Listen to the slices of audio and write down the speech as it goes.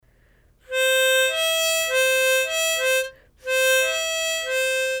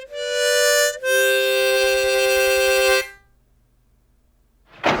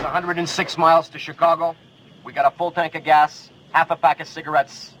106 miles to Chicago. We got a full tank of gas, half a pack of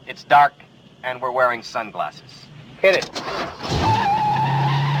cigarettes. It's dark, and we're wearing sunglasses. Hit it.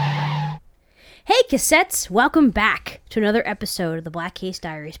 Hey, cassettes! Welcome back to another episode of the Black Case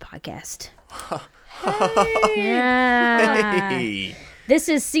Diaries podcast. Hey. This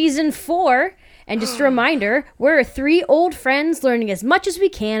is season 4, and just a reminder, we're 3 old friends learning as much as we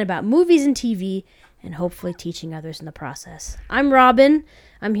can about movies and TV, and hopefully teaching others in the process. I'm Robin.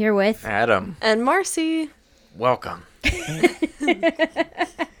 I'm here with Adam. And Marcy. Welcome.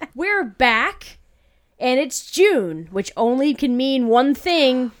 We're back, and it's June, which only can mean one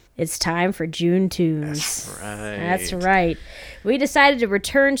thing. It's time for June Tunes. That's right. That's right. We decided to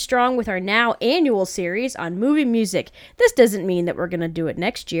return strong with our now annual series on movie music. This doesn't mean that we're going to do it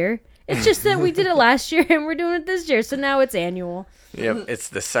next year. It's just that we did it last year and we're doing it this year, so now it's annual. Yep, it's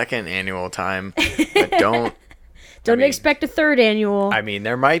the second annual time, but don't expect a third annual. I mean,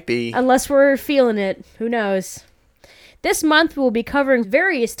 there might be. Unless we're feeling it. Who knows? This month, we'll be covering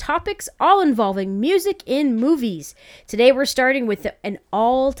various topics, all involving music in movies. Today, we're starting with an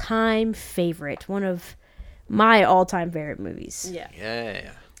all-time favorite. One of my all-time favorite movies.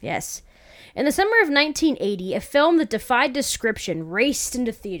 Yeah. Yes. In the summer of 1980, a film that defied description raced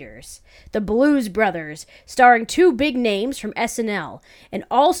into theaters. The Blues Brothers, starring 2 big names from SNL, an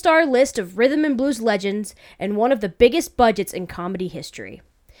all-star list of rhythm and blues legends, and one of the biggest budgets in comedy history.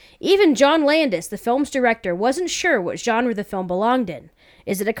 Even John Landis, the film's director, wasn't sure what genre the film belonged in.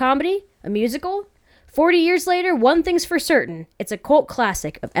 Is it a comedy? A musical? 40 years later, one thing's for certain. It's a cult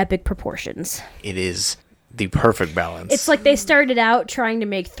classic of epic proportions. It is the perfect balance. It's like they started out trying to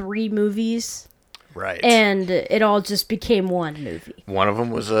make 3 movies. Right. And it all just became one movie. One of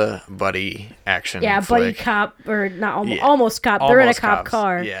them was a buddy action Yeah, flick. buddy cop, or not almost cop. They're in a cop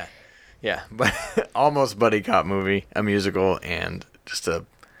car. Yeah, but almost buddy cop movie, a musical, and just a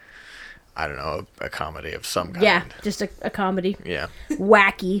comedy of some kind. Yeah, just a comedy. Yeah.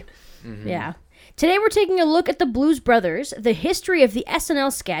 Wacky. Mm-hmm. Yeah. Today we're taking a look at the Blues Brothers, the history of the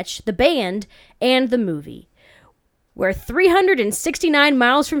SNL sketch, the band, and the movie. We're 369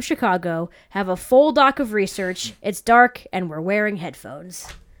 miles from Chicago, have a full dock of research, it's dark, and we're wearing headphones.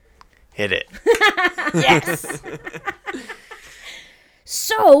 Hit it. Yes!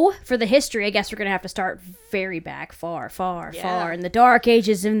 So, for the history, I guess we're going to have to start very back, far in the dark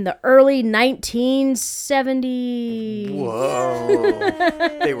ages, in the early 1970s.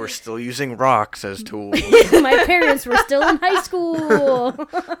 Whoa. They were still using rocks as tools. My parents were still in high school.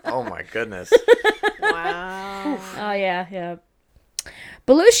 Oh my goodness. Wow. Oh, yeah.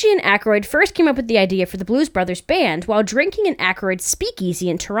 Belushi and Aykroyd first came up with the idea for the Blues Brothers band while drinking in Aykroyd's speakeasy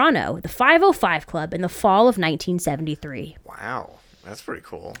in Toronto, the 505 Club, in the fall of 1973. Wow. That's pretty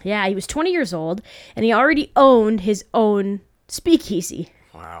cool. Yeah, he was 20 years old, and he already owned his own speakeasy.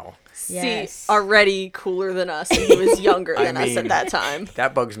 Wow. Yes. See, already cooler than us, and he was younger than us at that time.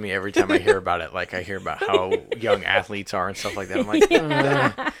 That bugs me every time I hear about it. Like, I hear about how young athletes are and stuff like that. I'm like,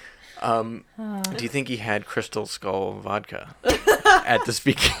 do you think he had Crystal Skull vodka at the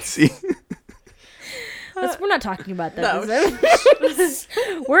speakeasy? We're not talking about that. No. This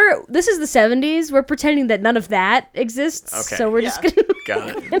is the 70s. We're pretending that none of that exists. Okay. So we're just going to...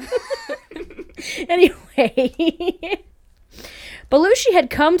 Got it. Anyway... Belushi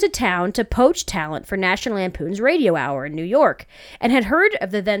had come to town to poach talent for National Lampoon's Radio Hour in New York, and had heard of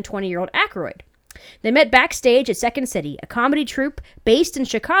the then 20-year-old Aykroyd. They met backstage at Second City, a comedy troupe based in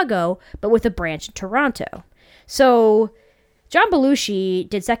Chicago, but with a branch in Toronto. So... John Belushi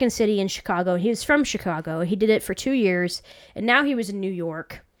did Second City in Chicago. He was from Chicago. He did it for 2 years, and now he was in New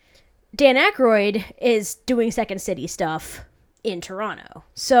York. Dan Aykroyd is doing Second City stuff in Toronto.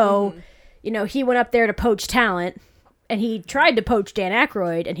 So, he went up there to poach talent, and he tried to poach Dan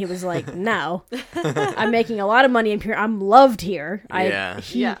Aykroyd, and he was like, no, I'm making a lot of money here. I'm loved here. I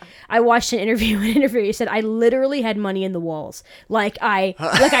watched an interview. He said, I literally had money in the walls. Like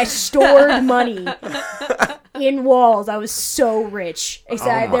I stored money in walls. I was so rich.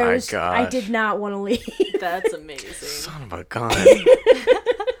 Except gosh. I did not want to leave. That's amazing. Son of a gun.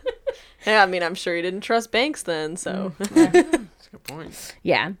 Yeah, I mean, I'm sure he didn't trust banks then, so. That's a good point.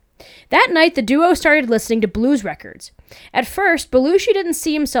 Yeah. That night, the duo started listening to blues records. At first, Belushi didn't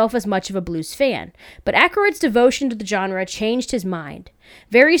see himself as much of a blues fan, but Aykroyd's devotion to the genre changed his mind.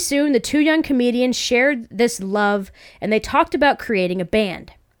 Very soon, the 2 young comedians shared this love, and they talked about creating a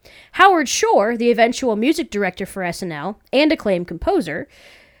band. Howard Shore, the eventual music director for SNL and acclaimed composer,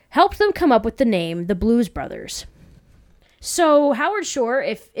 helped them come up with the name The Blues Brothers. So Howard Shore,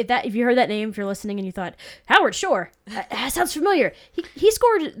 if you heard that name, if you're listening and you thought, Howard Shore, that sounds familiar. He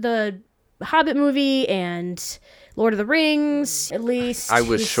scored the Hobbit movie and Lord of the Rings, at least. I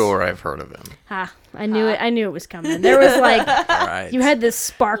was sure I've heard of him. I knew it. I knew it was coming. There was like, All right. you had this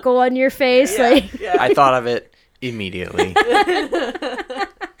sparkle on your face. I thought of it immediately.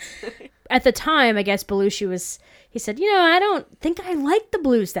 At the time, I guess Belushi he said, I don't think I like the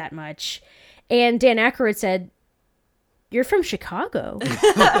blues that much. And Dan Aykroyd said, you're from Chicago.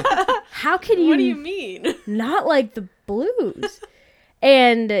 How can you... What do you mean? ...not like the blues?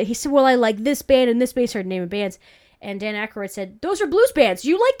 And he said, well, I like this band and this band, started naming bands. And Dan Aykroyd said, those are blues bands.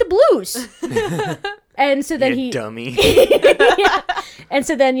 You like the blues. And so then You dummy. Yeah. And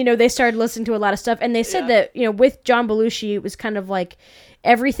so then, they started listening to a lot of stuff. And they said that, with John Belushi, it was kind of like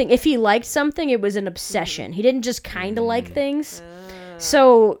everything. If he liked something, it was an obsession. He didn't just kind of like things.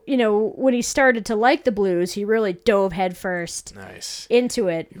 So, when he started to like the blues, he really dove headfirst into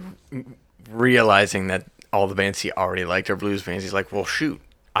it. Realizing that all the bands he already liked are blues bands, he's like, well, shoot,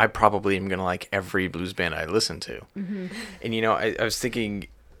 I probably am going to like every blues band I listen to. Mm-hmm. And, I was thinking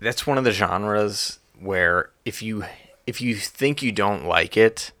that's one of the genres where if you think you don't like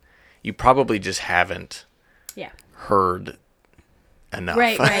it, you probably just haven't heard enough.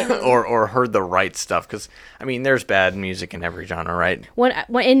 Right. or heard the right stuff. Because, there's bad music in every genre, right? When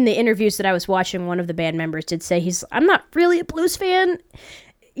in the interviews that I was watching, one of the band members did say I'm not really a blues fan.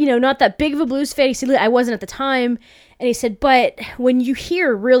 Not that big of a blues fan. He said, I wasn't at the time. And he said, but when you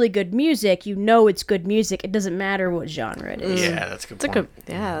hear really good music, it's good music. It doesn't matter what genre it is. Yeah, that's a good point.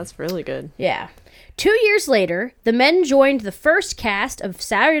 That's really good. Yeah. 2 years later, the men joined the first cast of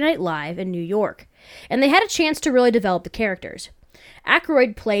Saturday Night Live in New York. And they had a chance to really develop the characters.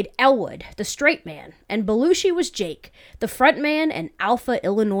 Aykroyd played Elwood, the straight man, and Belushi was Jake, the front man and alpha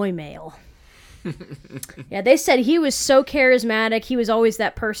Illinois male. Yeah, they said he was so charismatic. He was always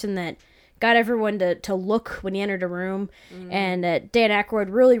that person that got everyone to look when he entered a room. And Dan Aykroyd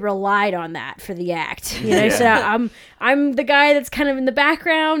really relied on that for the act. He said, I'm the guy that's kind of in the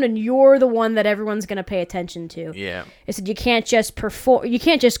background, and you're the one that everyone's going to pay attention to. Yeah. He said, you can't just perform. You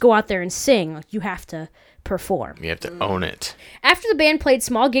can't just go out there and sing. You have to perform. You have to own it. After the band played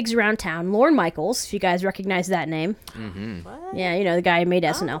small gigs around town, Lorne Michaels, if you guys recognize that name. Mm-hmm. What? Yeah, the guy who made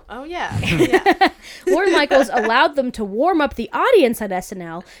SNL. Oh yeah. Lorne Michaels allowed them to warm up the audience at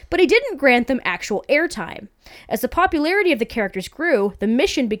SNL, but he didn't grant them actual airtime. As the popularity of the characters grew, the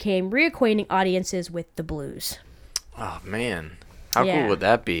mission became reacquainting audiences with the blues. Oh, man. How cool would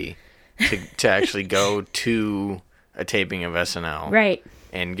that be to actually go to a taping of SNL? Right.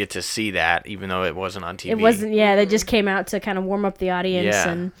 And get to see that, even though it wasn't on TV. It wasn't, they just came out to kind of warm up the audience. Yeah.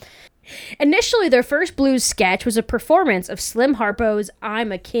 And initially, their first blues sketch was a performance of Slim Harpo's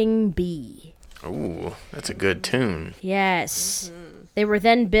I'm a King Bee. Ooh, that's a good tune. Yes. Mm-hmm. They were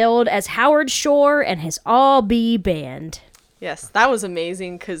then billed as Howard Shore and his all-bee band. Yes, that was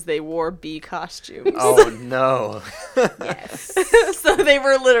amazing because they wore bee costumes. Oh, no. Yes. So they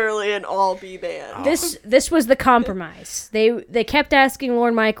were literally an all-bee band. This was the compromise. They kept asking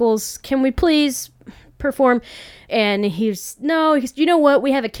Lorne Michaels, can we please perform? And he's, you know what?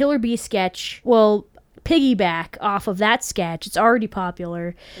 We have a Killer Bee sketch. Well, piggyback off of that sketch. It's already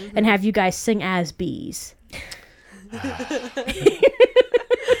popular. Mm-hmm. And have you guys sing as bees.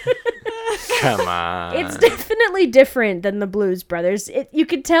 Come on. It's definitely different than the Blues Brothers. You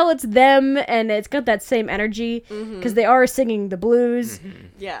could tell it's them, and it's got that same energy because they are singing the blues. Mm-hmm.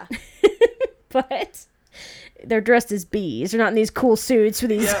 Yeah. But they're dressed as bees. They're not in these cool suits with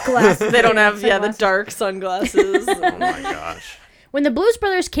these glasses. They don't have the dark sunglasses. Oh my gosh. When the Blues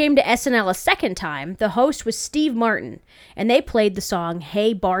Brothers came to SNL a second time, the host was Steve Martin, and they played the song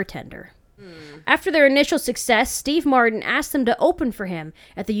Hey Bartender. After their initial success, Steve Martin asked them to open for him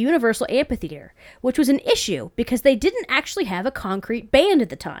at the Universal Amphitheater, which was an issue because they didn't actually have a concrete band at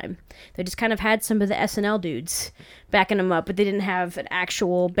the time. They just kind of had some of the SNL dudes backing them up, but they didn't have an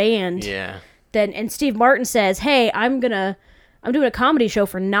actual band. Yeah. And Steve Martin says, hey, I'm doing a comedy show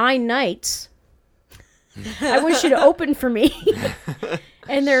for 9 nights. I want you to open for me.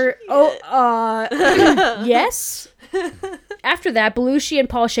 And they're, yes? After that, Belushi and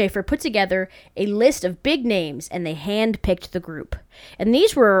Paul Shaffer put together a list of big names, and they hand-picked the group. And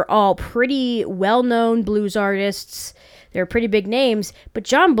these were all pretty well-known blues artists. They were pretty big names, but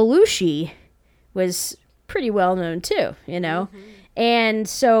John Belushi was pretty well-known too, Mm-hmm. And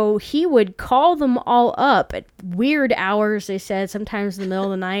so he would call them all up at weird hours, they said, sometimes in the middle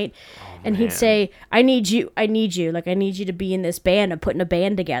of the night. And man. he'd say, I need you. Like, I need you to be in this band. I'm putting a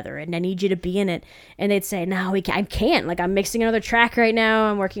band together, and I need you to be in it. And they'd say, no, I can't. Like, I'm mixing another track right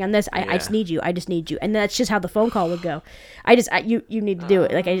now. I'm working on this. I just need you. I just need you. And that's just how the phone call would go. You need to do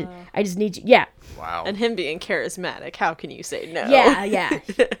it. Like, I just need you. Yeah. Wow. And him being charismatic, how can you say no? Yeah.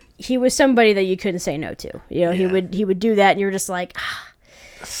 He was somebody that you couldn't say no to. You know, he would do that, and you're just like,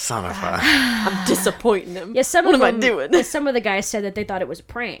 Son of a. I'm disappointing him. Yeah, what am I doing? Yeah, some of the guys said that they thought it was a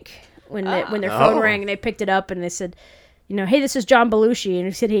prank when their phone rang and they picked it up and they said, you know, hey, this is John Belushi, and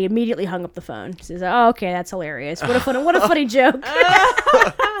he said he immediately hung up the phone. He says, oh, okay, that's hilarious. What a funny joke.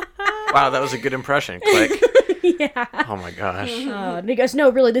 Wow, that was a good impression. Click. Yeah. Oh my gosh. And he goes, no,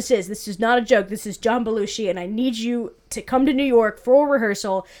 really, this is not a joke. This is John Belushi, and I need you to come to New York for a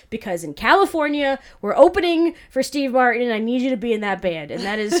rehearsal because in California we're opening for Steve Martin, and I need you to be in that band. And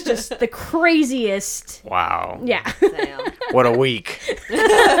that is just the craziest. Wow. Yeah. Damn. What a week.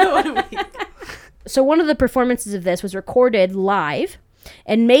 So one of the performances of this was recorded live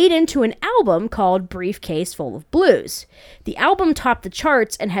and made into an album called Briefcase Full of Blues. The album topped the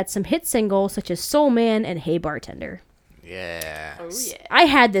charts and had some hit singles such as Soul Man and Hey Bartender. Yeah. Oh, yeah. I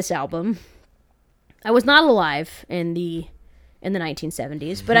had this album. I was not alive in the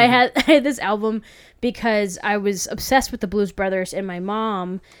 1970s, but I had this album because I was obsessed with the Blues Brothers, and my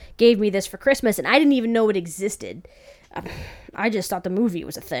mom gave me this for Christmas, and I didn't even know it existed. I just thought the movie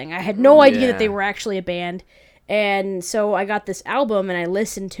was a thing. I had no idea that they were actually a band. And so I got this album and I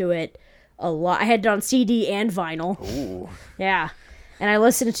listened to it a lot. I had it on CD and vinyl. Ooh. Yeah. And I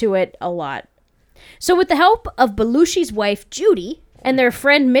listened to it a lot. So with the help of Belushi's wife, Judy, and their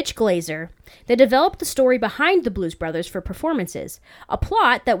friend Mitch Glazer, they developed the story behind the Blues Brothers for performances, a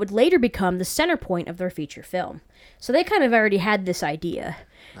plot that would later become the center point of their feature film. So they kind of already had this idea.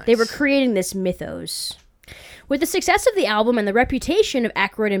 Nice. They were creating this mythos. With the success of the album and the reputation of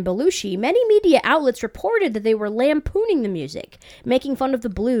Aykroyd and Belushi, many media outlets reported that they were lampooning the music, making fun of the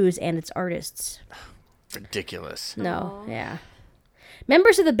blues and its artists. Ridiculous. No, yeah.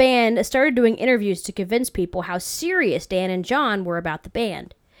 Members of the band started doing interviews to convince people how serious Dan and John were about the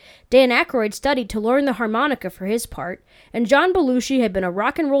band. Dan Aykroyd studied to learn the harmonica for his part, and John Belushi had been a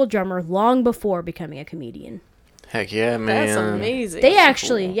rock and roll drummer long before becoming a comedian. Heck yeah, man. That's amazing. They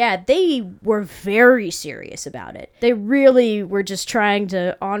actually, they were very serious about it. They really were just trying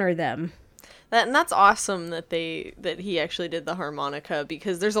to honor them. That's awesome that he actually did the harmonica,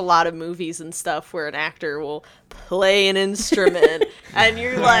 because there's a lot of movies and stuff where an actor will play an instrument and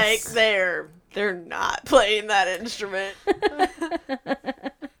you're like, they're not playing that instrument.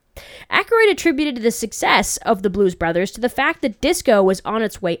 Aykroyd attributed the success of the Blues Brothers to the fact that disco was on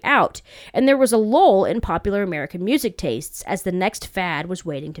its way out, and there was a lull in popular American music tastes as the next fad was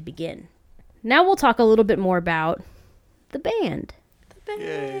waiting to begin. Now we'll talk a little bit more about the band.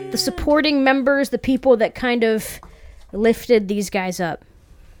 The supporting members, the people that kind of lifted these guys up.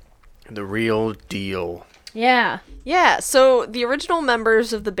 The real deal. Yeah. Yeah, so the original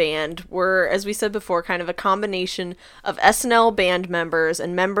members of the band were, as we said before, kind of a combination of SNL band members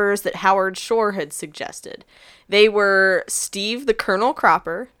and members that Howard Shore had suggested. They were Steve the Colonel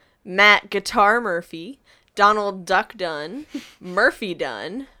Cropper, Matt Guitar Murphy, Donald Duck Dunn, Murphy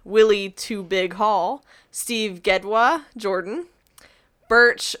Dunn, Willie Too Big Hall, Steve Gedwa Jordan,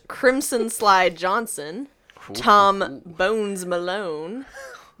 Birch Crimson Slide Johnson, Tom Bones Malone,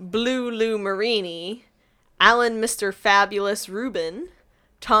 Blue Lou Marini, Alan Mr. Fabulous Rubin,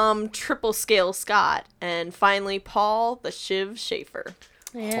 Tom Triple Scale Scott, and finally Paul the Shiv Schaefer.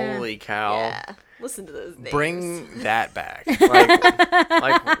 Yeah. Holy cow. Yeah. Listen to those names. Bring that back.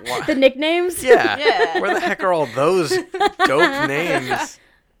 Like what? The nicknames? Yeah. Where the heck are all those dope names?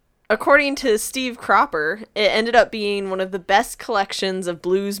 According to Steve Cropper, it ended up being one of the best collections of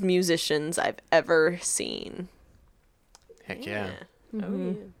blues musicians I've ever seen. Heck yeah. Oh,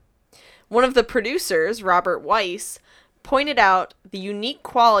 yeah. One of the producers, Robert Weiss, pointed out the unique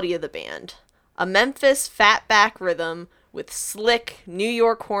quality of the band. A Memphis fatback rhythm with slick New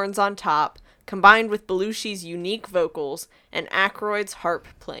York horns on top, combined with Belushi's unique vocals and Aykroyd's harp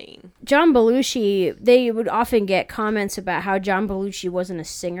playing. John Belushi, they would often get comments about how John Belushi wasn't a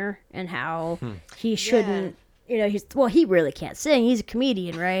singer and how he shouldn't, he really can't sing. He's a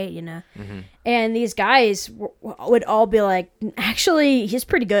comedian, right? And these guys would all be like, actually, he's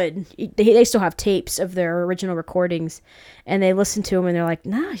pretty good. They still have tapes of their original recordings, and they listen to him and they're like,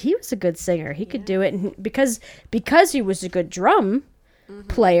 nah, he was a good singer. He could do it. And because he was a good drum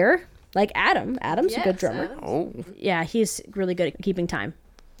player, like Adam's a good drummer. Adam. Oh. Yeah, he's really good at keeping time.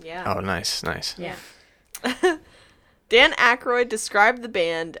 Yeah. Oh, nice. Yeah. Dan Aykroyd described the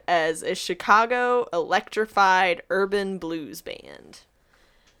band as a Chicago electrified urban blues band.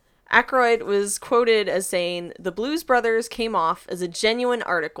 Aykroyd was quoted as saying, "The Blues Brothers came off as a genuine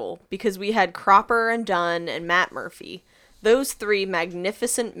article because we had Cropper and Dunn and Matt Murphy, those three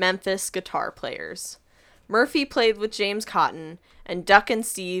magnificent Memphis guitar players. Murphy played with James Cotton, and Duck and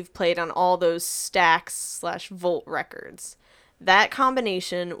Steve played on all those Stax/Volt records. That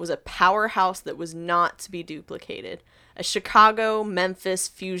combination was a powerhouse that was not to be duplicated. A Chicago-Memphis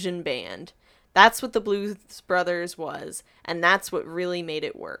fusion band. That's what the Blues Brothers was, and that's what really made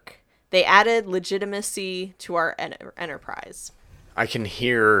it work. They added legitimacy to our enterprise." I can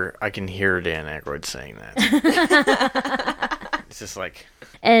hear Dan Aykroyd saying that. It's just like,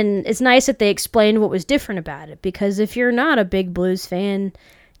 And it's nice that they explained what was different about it, because if you're not a big blues fan,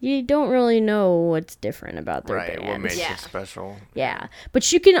 you don't really know what's different about their right, band. what makes Yeah. it special. Yeah,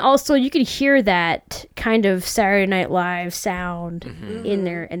 but you can hear that kind of Saturday Night Live sound in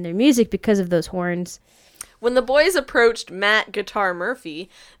their music because of those horns. When the boys approached Matt Guitar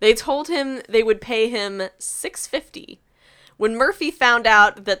Murphy, they told him they would pay him $650. When Murphy found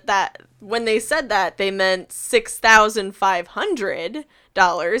out that when they said that they meant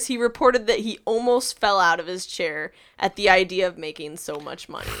 $6,500, he reported that he almost fell out of his chair at the idea of making so much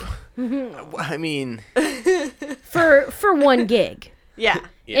money. I mean, for one gig Yeah.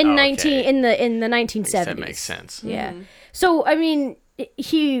 in okay. in the 1970s. That makes sense. Yeah. So I mean,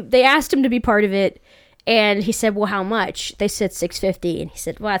 they asked him to be part of it, and he said, "Well, how much?" They said $650, and he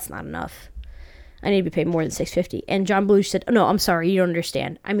said, "Well, that's not enough. I need to be paid more than $650." And John Belushi said, "Oh, no, I'm sorry, you don't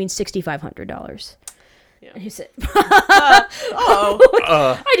understand. I mean $6,500." Yeah. And he said, Oh,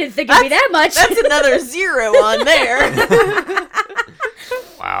 "I didn't think it'd be that much." that's another zero on there.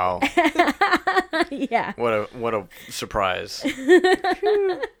 Wow. Yeah. What a surprise.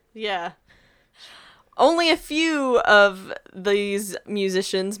 Yeah. Only a few of these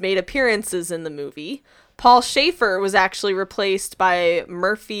musicians made appearances in the movie. Paul Schaefer was actually replaced by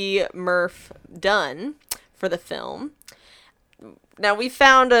Murph Dunn for the film. Now, we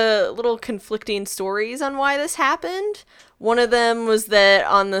found a little conflicting stories on why this happened. One of them was that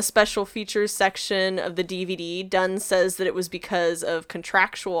on the special features section of the DVD, Dunn says that it was because of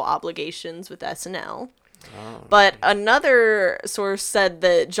contractual obligations with SNL. But another source said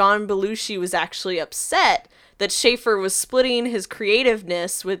that John Belushi was actually upset that Schaefer was splitting his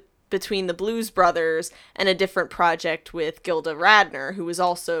creativeness between the Blues Brothers and a different project with Gilda Radner, who was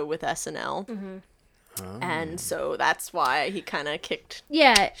also with SNL. And so that's why he kind of kicked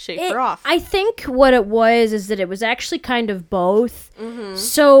Schaefer off. I think what it was is that it was actually kind of both.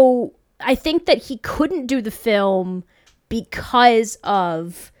 So I think that he couldn't do the film because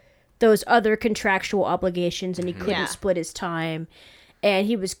of those other contractual obligations, and he couldn't split his time, and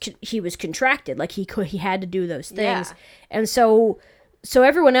he was contracted, like he had to do those things. And so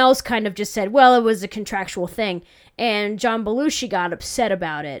everyone else kind of just said, well, it was a contractual thing, and John Belushi got upset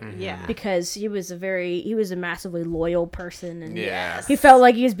about it. Because he was a massively loyal person, and he felt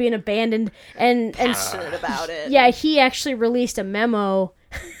like he was being abandoned, and passionate about it. Yeah, he actually released a memo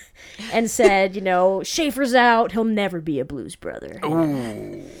and said, Schaefer's out, he'll never be a Blues Brother.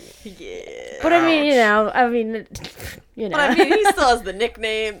 Ooh. Yeah. But I mean, But I mean, he still has the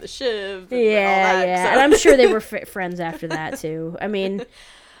nickname, the Shiv. And all that, so. And I'm sure they were friends after that too. I mean,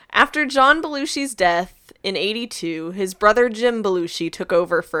 after John Belushi's death in '82, his brother Jim Belushi took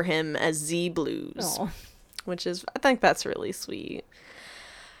over for him as Z Blues, which is, I think that's really sweet.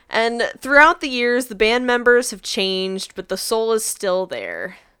 And throughout the years, the band members have changed, but the soul is still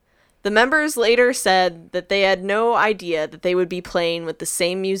there. The members later said that they had no idea that they would be playing with the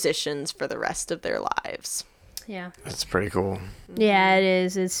same musicians for the rest of their lives. yeah. That's pretty cool. Yeah, it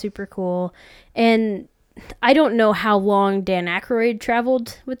is. It's super cool. And I don't know how long Dan Aykroyd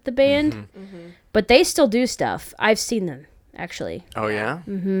traveled with the band, but they still do stuff. I've seen them, actually. Oh, yeah?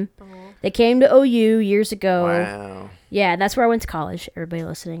 They came to OU years ago. Wow. Yeah, that's where I went to college. Everybody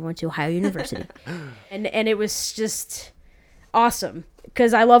listening, went to Ohio University. and it was just awesome,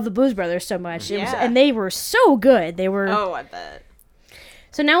 because I love the Blues Brothers so much. And they were so good. They were. Oh, I bet.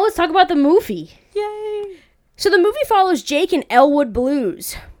 So now let's talk about the movie. Yay! So the movie follows Jake and Elwood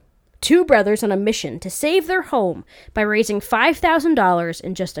Blues, two brothers on a mission to save their home by raising $5,000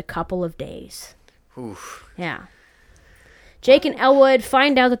 in just a couple of days. Oof. Yeah. Jake and Elwood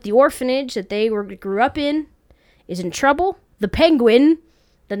find out that the orphanage that they grew up in is in trouble. The Penguin,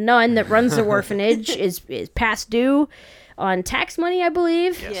 the nun that runs the orphanage, is past due on tax money, I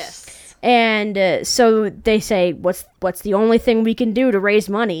believe. Yes. And so they say, what's the only thing we can do to raise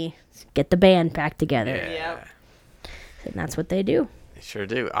money? Get the band back together. Yep. And that's what they do. They sure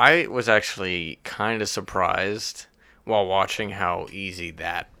do. I was actually kind of surprised while watching how easy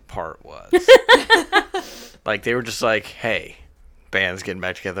that part was. Like, they were just like, hey, band's getting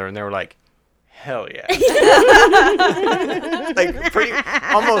back together, and they were like, hell yeah. Like,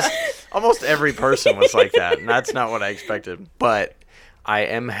 almost every person was like that, and that's not what I expected. But I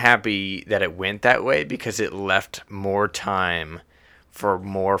am happy that it went that way because it left more time for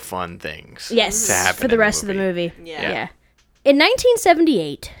more fun things Yes, to happen for the in rest of the movie. Yeah. In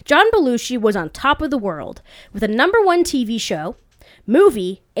 1978, John Belushi was on top of the world with a #1 TV show,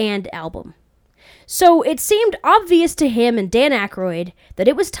 movie, and album. So it seemed obvious to him and Dan Aykroyd that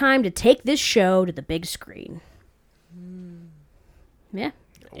it was time to take this show to the big screen. Yeah.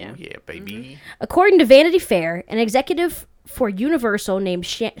 Oh, yeah, baby. According to Vanity Fair, an executive for Universal named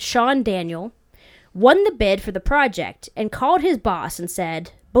Sean Daniel won the bid for the project and called his boss and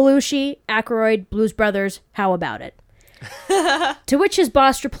said, Belushi, Aykroyd, Blues Brothers, how about it? To which his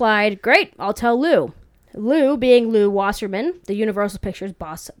boss replied, great, I'll tell Lou. Lou being Lou Wasserman, the Universal Pictures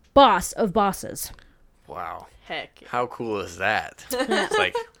boss of bosses. Wow. Heck. How cool is that? It's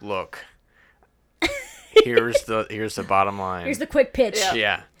like, look, here's the bottom line. Here's the quick pitch.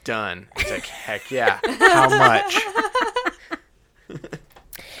 Yeah, done. It's like, heck yeah. How much?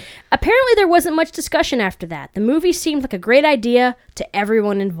 Apparently there wasn't much discussion after that. The movie seemed like a great idea to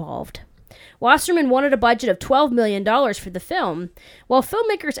everyone involved. Wasserman wanted a budget of $12 million for the film, while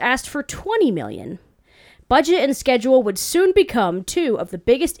filmmakers asked for $20 million. Budget and schedule would soon become two of the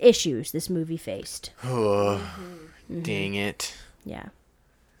biggest issues this movie faced. Oh, dang it. Yeah.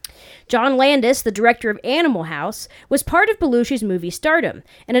 John Landis, the director of Animal House, was part of Belushi's movie stardom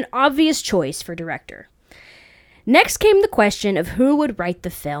and an obvious choice for director. Next came the question of who would write the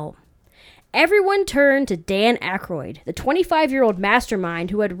film. Everyone turned to Dan Aykroyd, the 25-year-old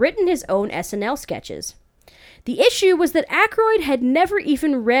mastermind who had written his own SNL sketches. The issue was that Aykroyd had never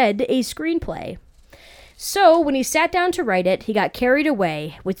even read a screenplay. So, when he sat down to write it, he got carried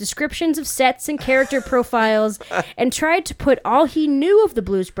away with descriptions of sets and character profiles and tried to put all he knew of the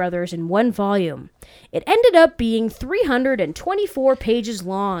Blues Brothers in one volume. It ended up being 324 pages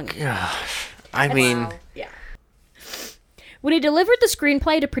long. I mean, Yeah. When he delivered the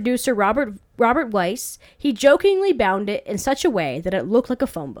screenplay to producer Robert Weiss, he jokingly bound it in such a way that it looked like a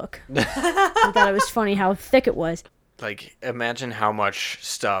phone book. I thought it was funny how thick it was. like, imagine how much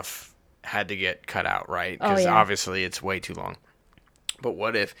stuff had to get cut out, right? Oh, Because yeah. obviously it's way too long. But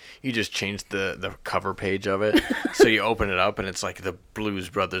what if you just changed the cover page of it? So you open it up and it's like the Blues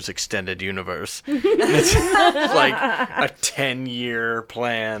Brothers Extended Universe. It's like a 10-year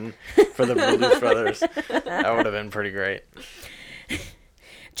plan for the Blues Brothers. That would have been pretty great.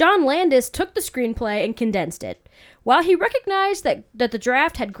 John Landis took the screenplay and condensed it. While he recognized that the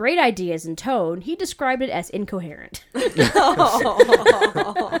draft had great ideas and tone, he described it as incoherent.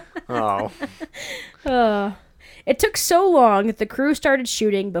 Oh. It took so long that the crew started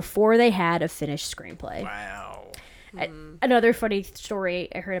shooting before they had a finished screenplay. Wow. Another funny story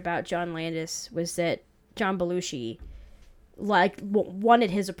I heard about John Landis was that John Belushi wanted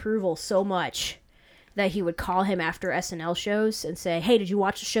his approval so much that he would call him after SNL shows and say, hey, did you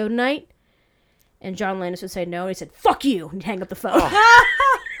watch the show tonight? And John Landis would say no, and he said, fuck you, and he'd hang up the phone.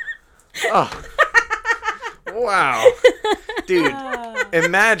 Oh. Wow. Dude,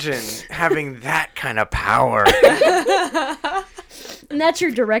 imagine having that kind of power And that's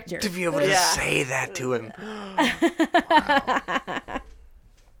your director. to be able to say that to him.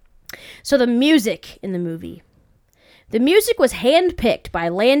 So the music in the movie. The music was handpicked by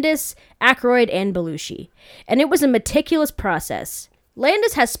Landis, Aykroyd, and Belushi, and it was a meticulous process.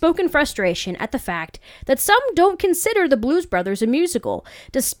 Landis has spoken frustration at the fact that some don't consider the Blues Brothers a musical,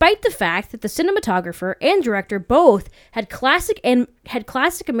 despite the fact that the cinematographer and director both had classic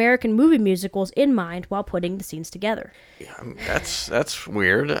American movie musicals in mind while putting the scenes together. That's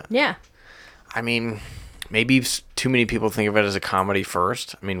weird. Yeah. I mean, maybe too many people think of it as a comedy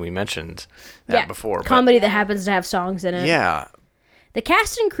first. I mean, we mentioned that before. But Comedy that happens to have songs in it. yeah. The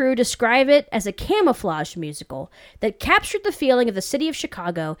cast and crew describe it as a camouflage musical that captured the feeling of the city of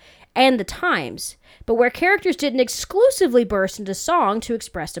Chicago and the times, but where characters didn't exclusively burst into song to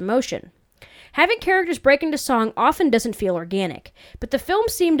express emotion. Having characters break into song often doesn't feel organic, but the film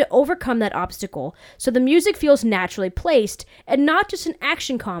seemed to overcome that obstacle, so the music feels naturally placed and not just an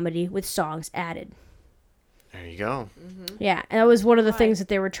action comedy with songs added. There you go. Yeah, and that was one of the things that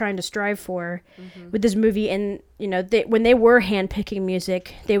they were trying to strive for with this movie. And, you know, when they were handpicking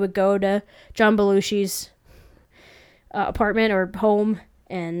music, they would go to John Belushi's apartment or home,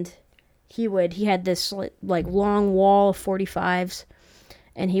 and he had this, like, long wall of 45s,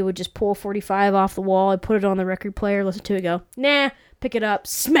 and he would just pull 45 off the wall and put it on the record player, listen to it, go, nah, pick it up,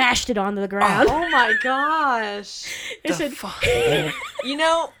 smashed it onto the ground. Oh my gosh. I said, You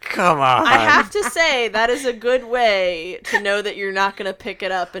know, Come on. I have to say that is a good way to know that you're not going to pick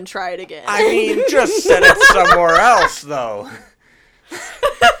it up and try it again. I mean, just set it somewhere else, though.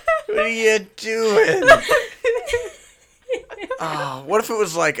 What are you doing? Oh, what if it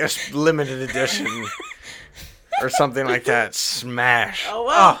was like a limited edition or something like that? Smash. Oh,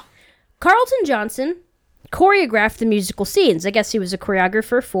 wow. Carlton Johnson choreographed the musical scenes. I guess he was a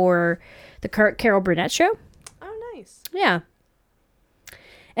choreographer for the Carol Burnett show. Oh, nice. Yeah.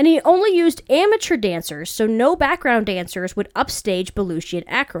 And he only used amateur dancers, so no background dancers would upstage Belushi and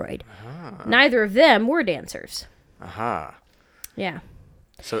Aykroyd. Neither of them were dancers. Aha. Yeah.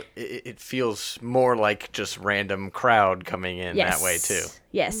 So it feels more like just random crowd coming in Yes. that way, too.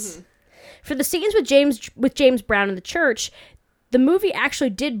 Yes. For the scenes with James Brown in the church, the movie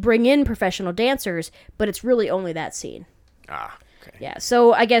actually did bring in professional dancers, but it's really only that scene. Ah, okay. Yeah,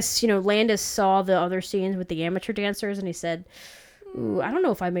 so I guess, Landis saw the other scenes with the amateur dancers, and he said, ooh, I don't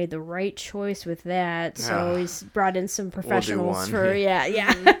know if I made the right choice with that. So he's brought in some professionals one. for, yeah.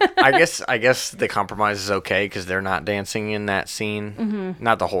 I guess the compromise is okay because they're not dancing in that scene.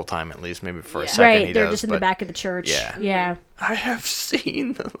 Not the whole time, at least. Maybe for a second Right, he they're does. just in the but back of the church. Yeah. Yeah. I have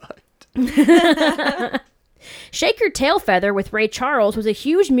seen the light. Shake Your Tail Feather with Ray Charles was a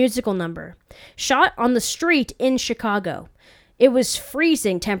huge musical number, shot on the street in Chicago. It was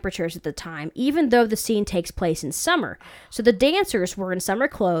freezing temperatures at the time, even though the scene takes place in summer, so the dancers were in summer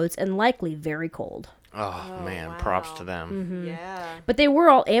clothes and likely very cold. Oh, man, props to them. Yeah. But they were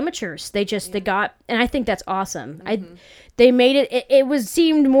all amateurs. They got, and I think that's awesome. They made it. It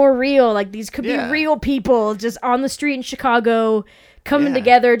seemed more real. Like these could be real people just on the street in Chicago, coming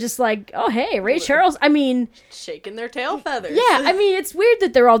together, just like, oh hey, Ray Charles. I mean, Shaking their tail feathers. yeah. I mean, it's weird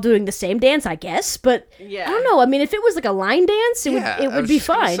that they're all doing the same dance, I guess. But Yeah. I don't know. I mean, if it was like a line dance, it I would was be just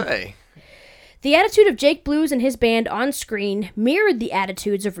gonna fine. say. The attitude of Jake Blues and his band on screen mirrored the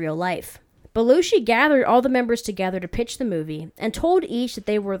attitudes of real life. Belushi gathered all the members together to pitch the movie and told each that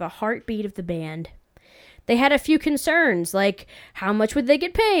they were the heartbeat of the band. They had a few concerns, like how much would they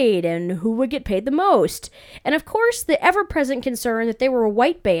get paid and who would get paid the most, and of course the ever-present concern that they were a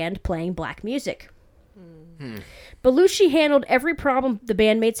white band playing black music. Belushi handled every problem the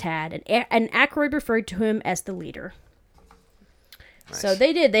bandmates had, and Aykroyd referred to him as the leader. So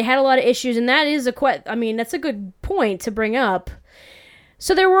they did. They had a lot of issues, and that is that's a good point to bring up.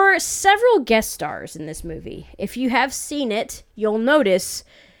 So there were several guest stars in this movie. If you have seen it, you'll notice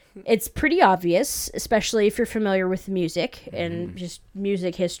it's pretty obvious, especially if you're familiar with music and just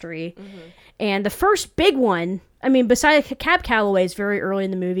music history. And the first big one, I mean, besides Cab Calloway is very early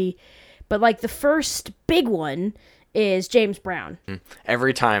in the movie, but like the first big one is James Brown.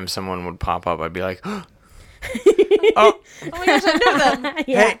 Every time someone would pop up, I'd be like, oh, Oh my gosh, I know them.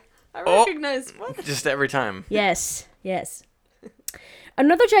 Yeah. hey. I Oh. recognize what? Just every time. Yes.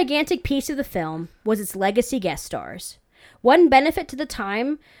 Another gigantic piece of the film was its legacy guest stars. One benefit to the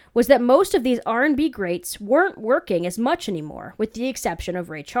time was that most of these R&B greats weren't working as much anymore, with the exception of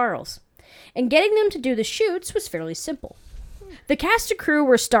Ray Charles. And getting them to do the shoots was fairly simple. The cast and crew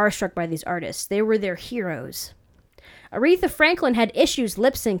were starstruck by these artists. They were their heroes. Aretha Franklin had issues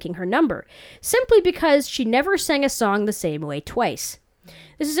lip-syncing her number, simply because she never sang a song the same way twice.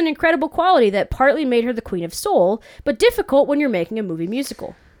 This is an incredible quality that partly made her the queen of soul, but difficult when you're making a movie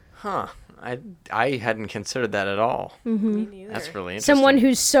musical. Huh. I hadn't considered that at all. Me neither. That's really interesting. Someone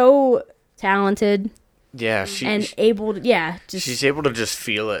who's so talented yeah, and able to, she's able to just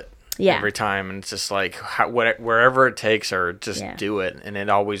feel it Yeah. every time, and it's just like wherever it takes her, just do it, and it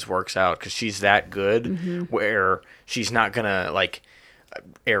always works out because she's that good. Where she's not gonna like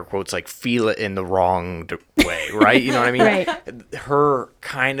air quotes like feel it in the wrong way, right? You know what I mean? Right. Her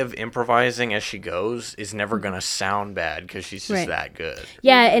kind of improvising as she goes is never gonna sound bad because she's just Right. that good.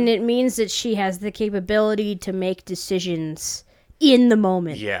 Yeah, and it means that she has the capability to make decisions in the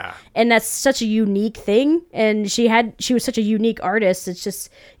moment. Yeah. And that's such a unique thing. And she was such a unique artist. It's just,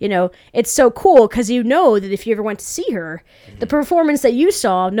 it's so cool because that if you ever went to see her, the performance that you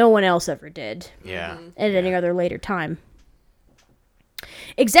saw, no one else ever did Yeah. at any other later time.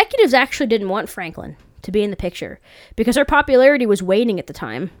 Executives actually didn't want Franklin to be in the picture because her popularity was waning at the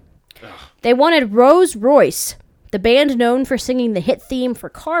time. They wanted Rose Royce, the band known for singing the hit theme for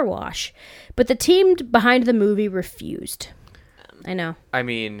Car Wash, but the team behind the movie refused. I know. I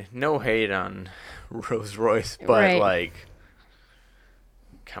mean, no hate on Rose Royce, but Right. like,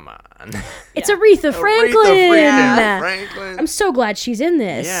 come on. It's Aretha Franklin. Aretha Franklin. I'm so glad she's in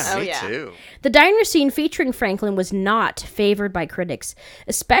this. Yeah, Oh, me yeah. too. The diner scene featuring Franklin was not favored by critics,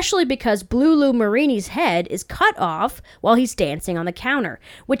 especially because Blue Lou Marini's head is cut off while he's dancing on the counter,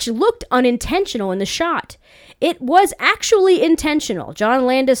 which looked unintentional in the shot. It was actually intentional. John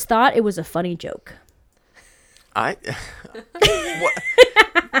Landis thought it was a funny joke.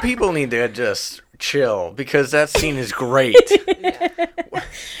 People need to just chill because that scene is great.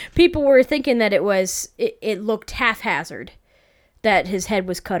 People were thinking that it looked haphazard, that his head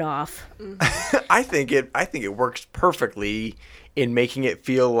was cut off. I think it works perfectly in making it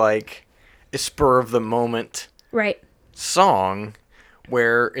feel like a spur of the moment Right. song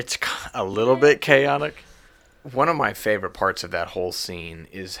where it's a little bit chaotic. One of my favorite parts of that whole scene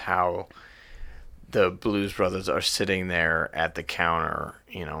is how the Blues Brothers are sitting there at the counter.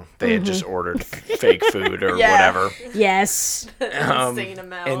 You know, they had just ordered fake food or Yeah. whatever. Yes. Insane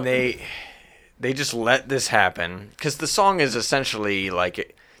amount. And they just let this happen because the song is essentially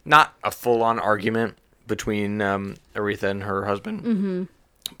like not a full-on argument between Aretha and her husband,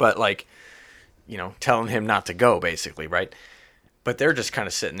 but like, you know, telling him not to go, basically, right? But they're just kind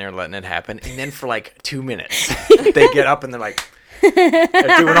of sitting there letting it happen, and then for like 2 minutes, they get up and they're like,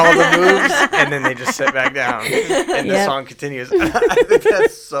 they're doing all the moves, and then they just sit back down, and the Yep. song continues. I think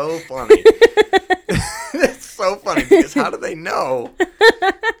that's so funny. That's so funny because how do they know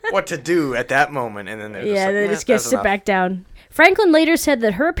what to do at that moment? And then they're just like, They just get that's sit enough." back down. Franklin later said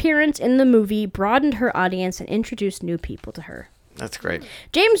that her appearance in the movie broadened her audience and introduced new people to her. That's great.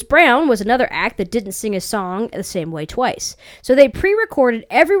 James Brown was another act that didn't sing a song the same way twice. So they pre-recorded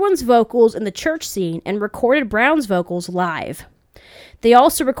everyone's vocals in the church scene and recorded Brown's vocals live. They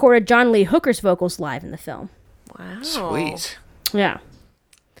also recorded John Lee Hooker's vocals live in the film. Wow. Sweet. Yeah.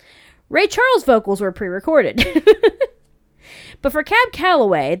 Ray Charles' vocals were pre-recorded. But for Cab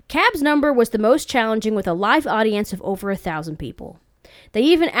Calloway, Cab's number was the most challenging with a live audience of over 1,000 people. They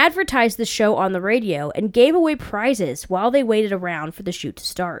even advertised the show on the radio and gave away prizes while they waited around for the shoot to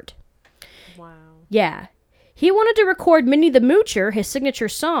start. Wow. Yeah. He wanted to record Minnie the Moocher, his signature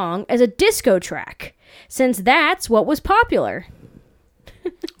song, as a disco track, since that's what was popular.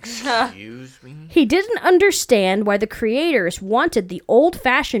 Excuse me. He didn't understand why the creators wanted the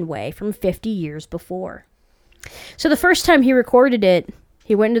old-fashioned way from 50 years before. So the first time he recorded it,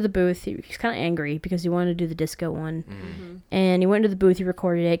 he went into the booth. He's kind of angry because he wanted to do the disco one. Mm-hmm. And he went into the booth, he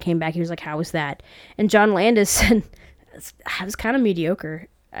recorded it, came back, he was like, how was that? And John Landis said, it was kind of mediocre.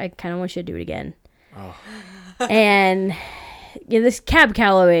 I kind of want you to do it again. Oh. And this Cab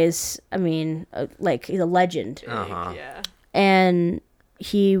Calloway is, I mean, he's a legend. Uh-huh. Yeah. And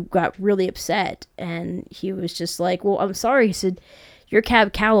he got really upset. And he was just like, well, I'm sorry. He said, you're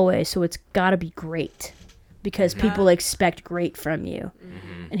Cab Calloway, so it's got to be great. Because people expect great from you.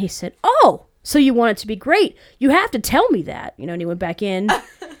 Mm-hmm. And he said, oh, so you want it to be great. You have to tell me that. You know, and he went back in.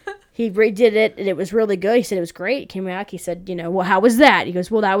 He redid it, and it was really good. He said it was great. He came back. He said, well, how was that? He goes,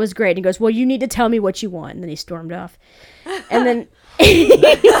 well, that was great. And he goes, well, you need to tell me what you want. And then he stormed off. And then...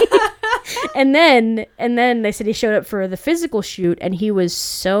 and then they said he showed up for the physical shoot, and he was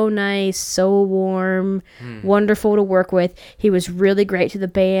so nice, so warm, wonderful to work with. He was really great to the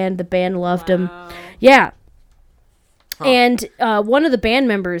band. The band loved him. Yeah. Huh. And one of the band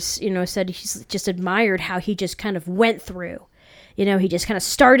members, said he's just admired how he just kind of went through. He just kind of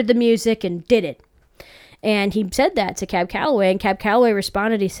started the music and did it. And he said that to Cab Calloway, and Cab Calloway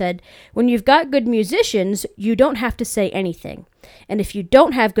responded, he said, when you've got good musicians, you don't have to say anything. And if you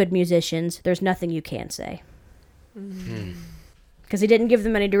don't have good musicians, there's nothing you can say. Because he didn't give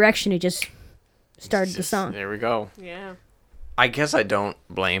them any direction, he just started the song. There we go. Yeah. I guess I don't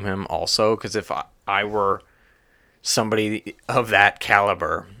blame him also, because if I were somebody of that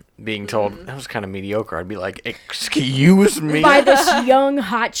caliber being told that was kind of mediocre, I'd be like, excuse me? By this young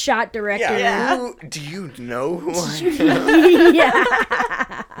hotshot director. Yeah. Do you know who I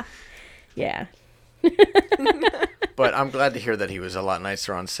am? Yeah. But I'm glad to hear that he was a lot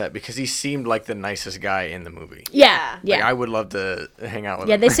nicer on set because he seemed like the nicest guy in the movie. Yeah. Like, I would love to hang out with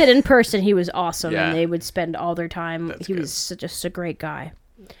him. Yeah, they said in person he was awesome, Yeah. and they would spend all their time. That's he good. was just a great guy.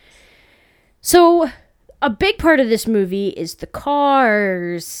 So, a big part of this movie is the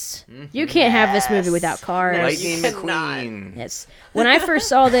cars. You can't have this movie without cars. Lightning You cannot. McQueen. Yes. When I first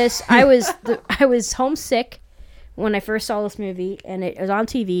saw this, I was homesick when I first saw this movie, and it was on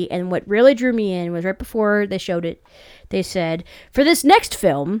TV, and what really drew me in was right before they showed it, they said, for this next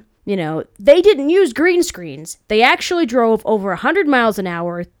film, they didn't use green screens. They actually drove over 100 miles an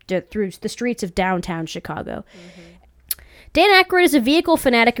hour through the streets of downtown Chicago. Mm-hmm. Dan Aykroyd is a vehicle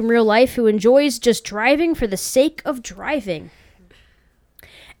fanatic in real life who enjoys just driving for the sake of driving.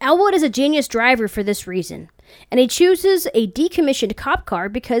 Elwood is a genius driver for this reason, and he chooses a decommissioned cop car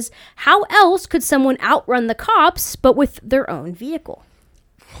because how else could someone outrun the cops but with their own vehicle?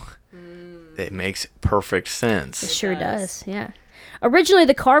 It makes perfect sense. It sure does, yeah. Originally,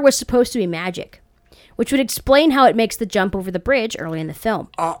 the car was supposed to be magic, which would explain how it makes the jump over the bridge early in the film.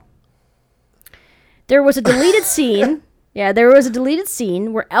 There was a deleted scene. Yeah, there was a deleted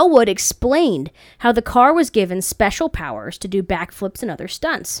scene where Elwood explained how the car was given special powers to do backflips and other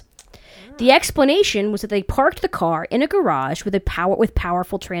stunts. The explanation was that they parked the car in a garage with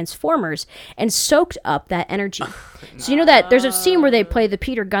powerful transformers and soaked up that energy. So you know that there's a scene where they play the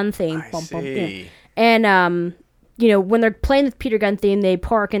Peter Gunn theme, and when they're playing the Peter Gunn theme, they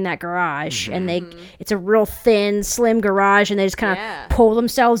park in that garage, and it's a real thin, slim garage, and they just kind of pull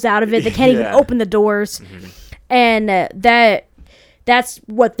themselves out of it. They can't even open the doors, and that's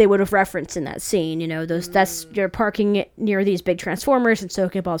what they would have referenced in that scene. That's you're parking near these big transformers and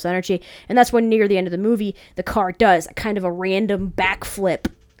soaking up all this energy, and that's when near the end of the movie, the car does a kind of a random backflip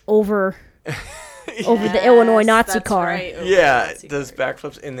over the Illinois Nazi car. Right, It does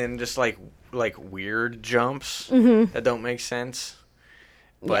backflips and then just like weird jumps that don't make sense.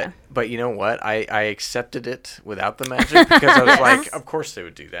 But you know what? I accepted it without the magic because I was like, of course they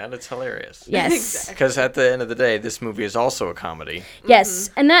would do that. It's hilarious. Yes. Because at the end of the day, this movie is also a comedy.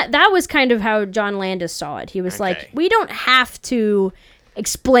 Yes, and that was kind of how John Landis saw it. He was like, we don't have to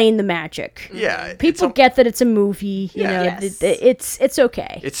explain the magic. Yeah. People get that it's a movie. You know, it's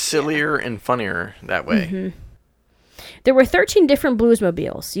okay. It's sillier and funnier that way. There were 13 different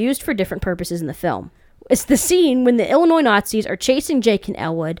Bluesmobiles used for different purposes in the film. It's the scene when the Illinois Nazis are chasing Jake and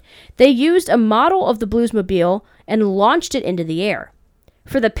Elwood. They used a model of the Bluesmobile and launched it into the air.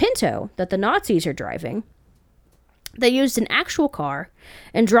 For the Pinto that the Nazis are driving, they used an actual car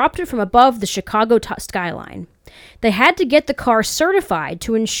and dropped it from above the Chicago skyline. They had to get the car certified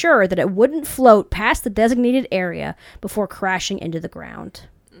to ensure that it wouldn't float past the designated area before crashing into the ground.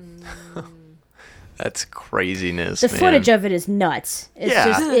 That's craziness. The footage of it is nuts.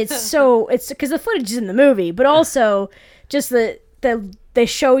 It's because the footage is in the movie, but also just they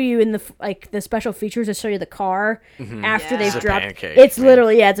show you in the special features. They show you the car after they've dropped. Pancake, it's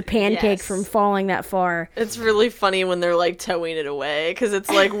literally it's a pancake from falling that far. It's really funny when they're like towing it away because it's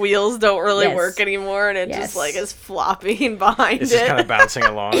like wheels don't really work anymore, and it just like is flopping behind it's just kind of bouncing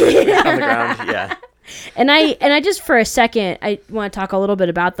along on the ground. Yeah. And I just for a second I want to talk a little bit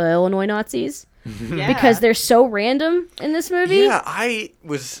about the Illinois Nazis. Because they're so random in this movie. Yeah, I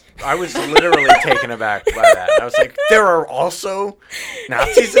was literally taken aback by that. I was like, there are also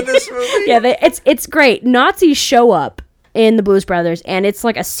Nazis in this movie? Yeah, it's great. Nazis show up in the Blues Brothers, and it's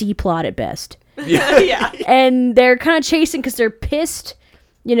like a C plot at best. Yeah. And they're kind of chasing because they're pissed,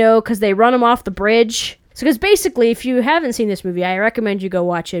 because they run them off the bridge. So, because basically, if you haven't seen this movie, I recommend you go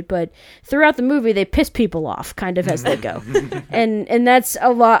watch it. But throughout the movie, they piss people off, kind of as they go, and that's a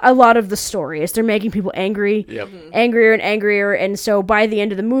lot of the story. Is they're making people angry, angrier and angrier, and so by the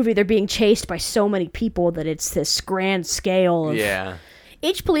end of the movie, they're being chased by so many people that it's this grand scale. Of,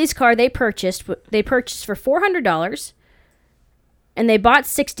 each police car they purchased for $400, and they bought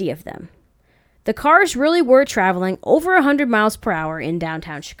 60 of them. The cars really were traveling over 100 miles per hour in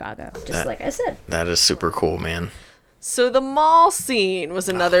downtown Chicago, like I said. That is super cool, man. So the mall scene was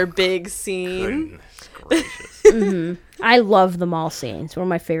another big scene. Goodness gracious. I love the mall scene. It's one of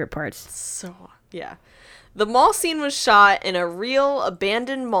my favorite parts. So, yeah. The mall scene was shot in a real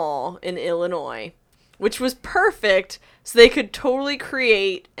abandoned mall in Illinois, which was perfect so they could totally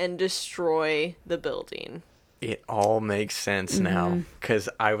create and destroy the building. It all makes sense now because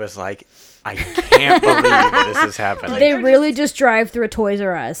I was like, I can't believe this is happening. They really just drive through a Toys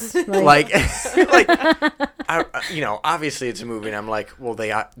R Us. Obviously it's a movie, and I'm like, well,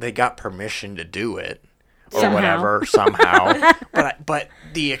 they got permission to do it or somehow. somehow. but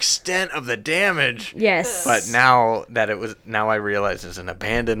the extent of the damage. Yes. But now I realize it's an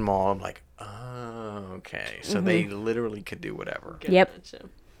abandoned mall. I'm like, oh, okay. So they literally could do whatever. Yep. Gotcha.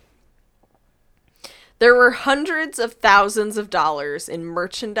 There were hundreds of thousands of dollars in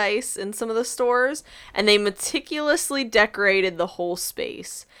merchandise in some of the stores, and they meticulously decorated the whole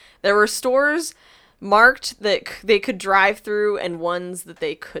space. There were stores marked that they could drive through and ones that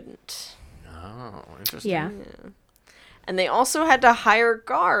they couldn't. Oh, interesting. Yeah. And they also had to hire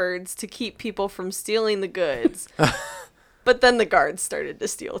guards to keep people from stealing the goods. But then the guards started to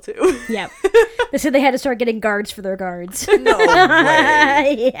steal too. Yep. They said they had to start getting guards for their guards. No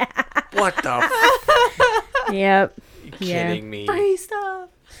way. Yeah. What the Yep. You kidding me? Free stuff.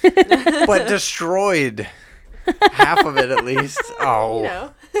 But destroyed half of it at least.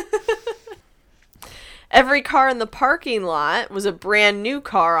 Oh. Every car in the parking lot was a brand new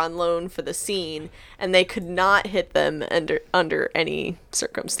car on loan for the scene, and they could not hit them under any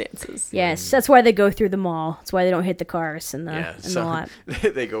circumstances. Yes, that's why they go through the mall. That's why they don't hit the cars in the, Yeah, in the so lot.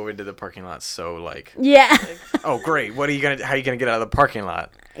 they go into the parking lot so like, Yeah. oh great, how are you gonna get out of the parking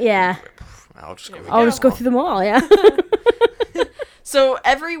lot? Yeah. I'll just go. I'll just go through the mall, yeah. So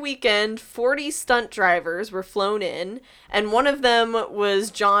every weekend, 40 stunt drivers were flown in, and one of them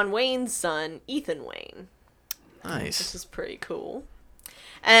was John Wayne's son, Ethan Wayne. Which Nice. is pretty cool.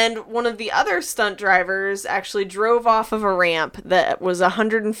 And one of the other stunt drivers actually drove off of a ramp that was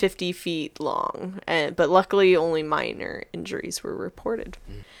 150 feet long, but luckily only minor injuries were reported.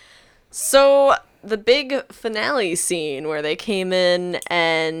 So the big finale scene where they came in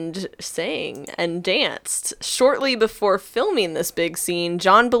and sang and danced. Shortly before filming this big scene,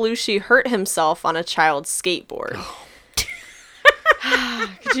 John Belushi hurt himself on a child's skateboard.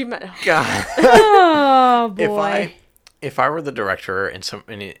 Could you imagine? God. Oh, boy. If I were the director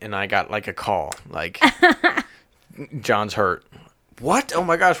and I got like a call like John's hurt. What? Oh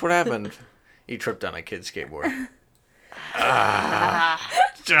my gosh, what happened? He tripped on a kid's skateboard.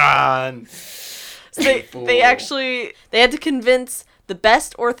 John. So they had to convince the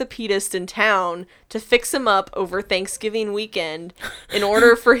best orthopedist in town to fix him up over Thanksgiving weekend in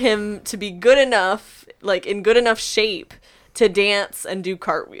order for him to be good enough, like in good enough shape to dance and do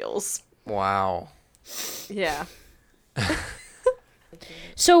cartwheels. Wow. Yeah.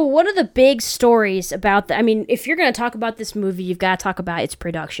 So one of the big stories about if you're going to talk about this movie, you've got to talk about its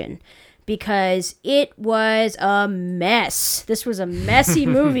production because it was a mess. This was a messy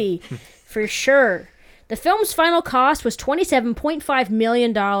movie for sure. The film's final cost was $27.5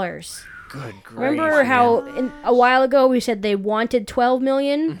 million. Good grief. Remember how a while ago we said they wanted $12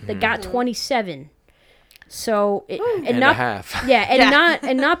 million? They got 27. So and not a half. Yeah, and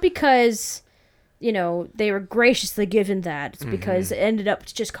Yeah. not because they were graciously given that. It's because it ended up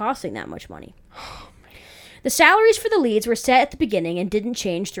just costing that much money. The salaries for the leads were set at the beginning and didn't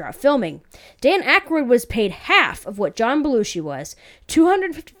change throughout filming. Dan Aykroyd was paid half of what John Belushi was,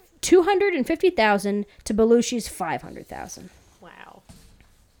 $250,000 to Belushi's $500,000. Wow.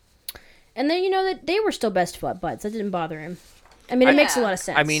 And then that they were still best buds. That didn't bother him. I mean, it makes a lot of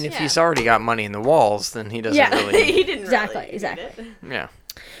sense. I mean, if Yeah. he's already got money in the walls, then he doesn't Yeah. really. He didn't Exactly. really need it. Yeah.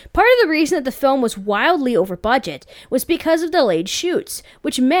 Part of the reason that the film was wildly over budget was because of delayed shoots,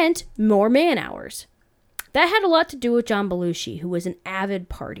 which meant more man hours. That had a lot to do with John Belushi, who was an avid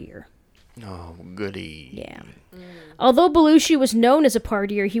partier. Oh, goody. Yeah. Although Belushi was known as a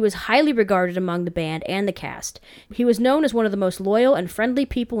partier, he was highly regarded among the band and the cast. He was known as one of the most loyal and friendly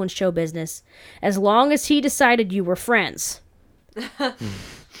people in show business, as long as he decided you were friends.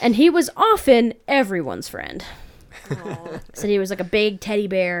 And he was often everyone's friend. So he was like a big teddy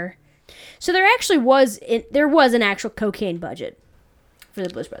bear. So there actually was an actual cocaine budget for the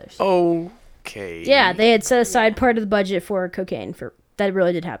Blues Brothers. Okay. Yeah, they had set aside part of the budget for cocaine. That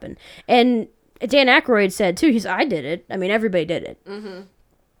really did happen. And Dan Aykroyd said too. I did it. I mean, everybody did it. Mm-hmm.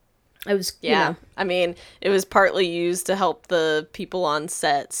 It was Yeah. I mean, it was partly used to help the people on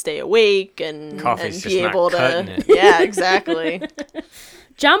set stay awake and Coffee's be just not able cutting to. it. Yeah, exactly.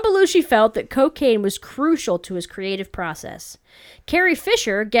 John Belushi felt that cocaine was crucial to his creative process. Carrie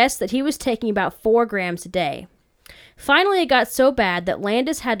Fisher guessed that he was taking about 4 grams a day. Finally, it got so bad that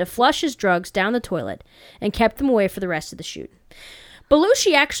Landis had to flush his drugs down the toilet and kept them away for the rest of the shoot.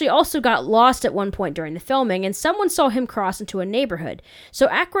 Belushi actually also got lost at one point during the filming, and someone saw him cross into a neighborhood, so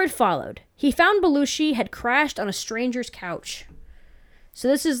Aykroyd followed. He found Belushi had crashed on a stranger's couch. So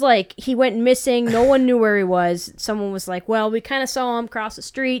this is like, he went missing, no one knew where he was. Someone was like, well, we kind of saw him cross the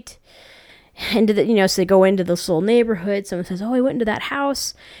street. So they go into this little neighborhood. Someone says, oh, he went into that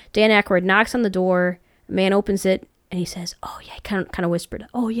house. Dan Aykroyd knocks on the door. A man opens it, and he says, oh, yeah, he kind of whispered,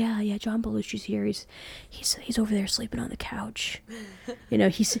 oh, yeah, John Belushi's here. He's over there sleeping on the couch.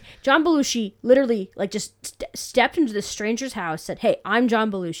 John Belushi literally, like, just stepped into this stranger's house, said, hey, I'm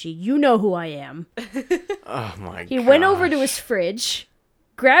John Belushi. You know who I am. Oh, my God. He went over to his fridge,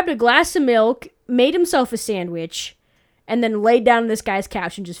 grabbed a glass of milk, made himself a sandwich, and then laid down on this guy's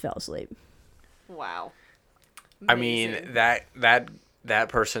couch and just fell asleep. Wow. I mean, that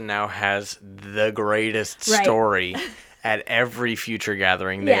person now has the greatest Right. story at every future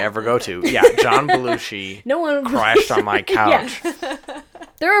gathering they Yeah. ever go to. Yeah, John Belushi No one crashed on my couch.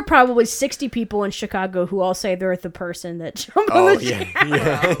 There are probably 60 people in Chicago who all say they're the person that John Oh,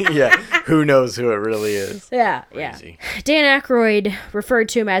 Belushi. yeah. Who knows who it really is? Yeah. Crazy. Dan Aykroyd referred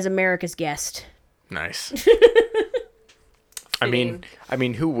to him as America's guest. Nice. I mean,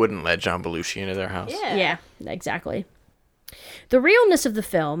 who wouldn't let John Belushi into their house? Yeah. Yeah, exactly. The realness of the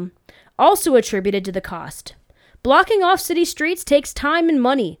film also attributed to the cost. Blocking off city streets takes time and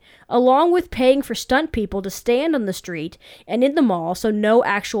money, along with paying for stunt people to stand on the street and in the mall so no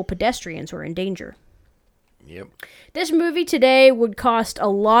actual pedestrians were in danger. Yep. This movie today would cost a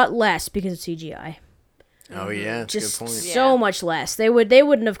lot less because of CGI. Oh yeah, that's Just a good point. so much less. They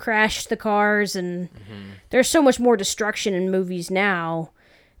wouldn't have crashed the cars, and there's so much more destruction in movies now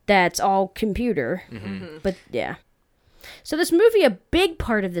that's all computer. But yeah. So this movie, a big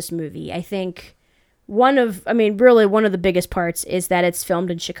part of this movie, I think, really one of the biggest parts is that it's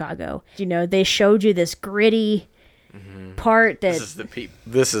filmed in Chicago. You know, they showed you this gritty part that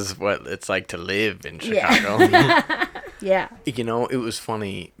This is what it's like to live in Chicago. yeah. You know, it was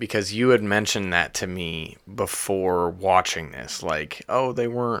funny because you had mentioned that to me before watching this. Like, oh, they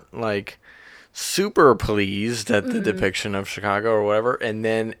weren't like super pleased at the depiction of Chicago or whatever. And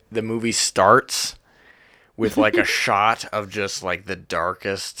then the movie starts with like a shot of just like the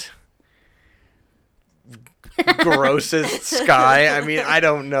darkest, grossest sky. I mean, I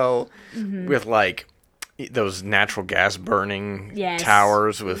don't know, with like those natural gas burning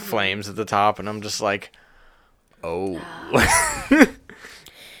towers with flames at the top. And I'm just like, oh.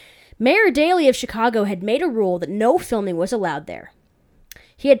 Mayor Daley of Chicago had made a rule that no filming was allowed there.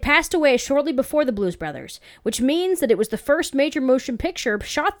 He had passed away shortly before the Blues Brothers, which means that it was the first major motion picture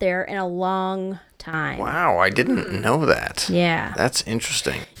shot there in a long time. Wow, I didn't know that. Yeah. That's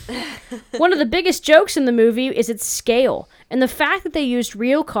interesting. One of the biggest jokes in the movie is its scale, and the fact that they used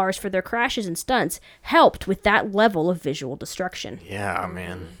real cars for their crashes and stunts helped with that level of visual destruction. Yeah,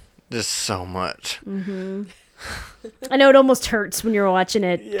 man. Just so much. I know it almost hurts when you're watching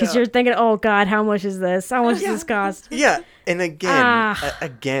it, because Yeah. you're thinking, oh God, how much is this? How much does this cost? Yeah, and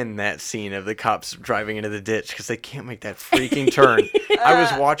again, that scene of the cops driving into the ditch because they can't make that freaking turn. I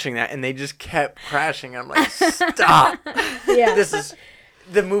was watching that, and they just kept crashing. I'm like, stop! Yeah.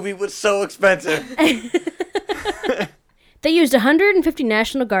 The movie was so expensive. They used 150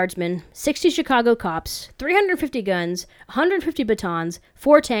 National Guardsmen, 60 Chicago cops, 350 guns, 150 batons,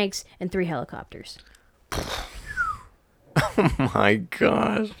 4 tanks, and 3 helicopters. Oh my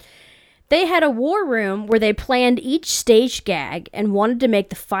gosh. They had a war room where they planned each stage gag and wanted to make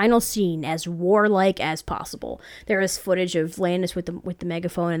the final scene as warlike as possible. There was footage of Landis with the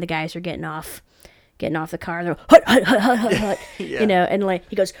megaphone, and the guys are getting off the car. And they're hut hut hut hut hut hut. Yeah. You know, and like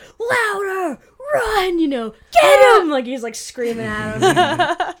he goes, louder, run, you know, get him, like he's like screaming at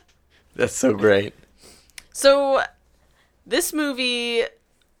him. That's so great. So, this movie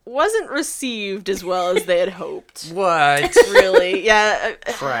wasn't received as well as they had hoped. What? Really? Yeah.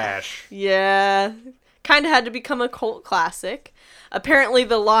 Crash. Yeah. Kind of had to become a cult classic. Apparently,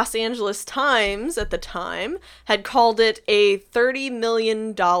 the Los Angeles Times at the time had called it a $30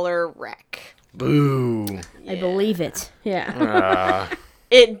 million wreck. Boo. I believe it. Yeah.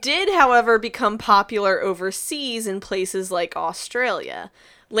 It did, however, become popular overseas in places like Australia.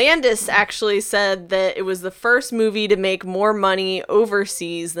 Landis actually said that it was the first movie to make more money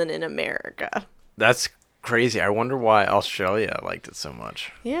overseas than in America. That's crazy. I wonder why Australia liked it so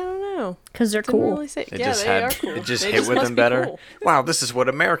much. Yeah, I don't know. Because they're Didn't cool. really say. It Yeah, just they had are cool. it just They hit with must them be better. cool. Wow, this is what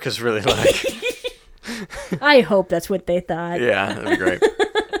America's really like. I hope that's what they thought. Yeah, that'd be great.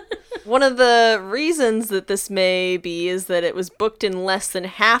 One of the reasons that this may be is that it was booked in less than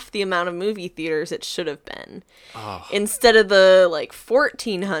half the amount of movie theaters it should have been. Oh. Instead of the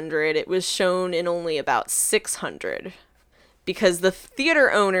 1,400, it was shown in only about 600. Because the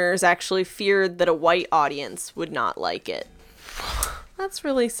theater owners actually feared that a white audience would not like it. That's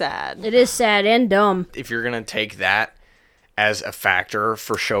really sad. It is sad and dumb. If you're gonna take that as a factor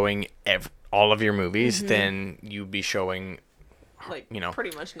for showing all of your movies, then you'd be showing,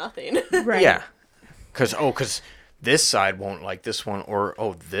 Pretty much nothing. Right. yeah, because this side won't like this one, or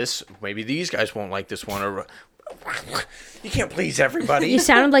maybe these guys won't like this one, or you can't please everybody. You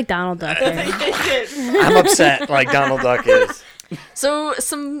sounded like Donald Duck there. I'm upset like Donald Duck is. So,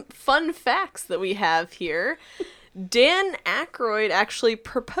 some fun facts that we have here. Dan Aykroyd actually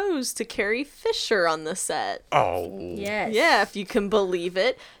proposed to Carrie Fisher on the set. Oh, Yes. Yeah, if you can believe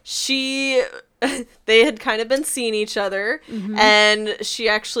it. They had kind of been seeing each other, and she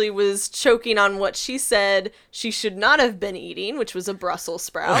actually was choking on what she said she should not have been eating, which was a Brussels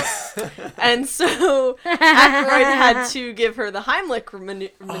sprout. And so Aykroyd had to give her the Heimlich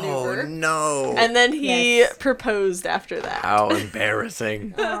maneuver. oh no! And then he Yes. proposed after that. How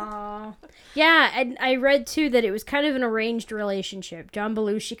embarrassing! Aw. Yeah, and I read too that it was kind of an arranged relationship. John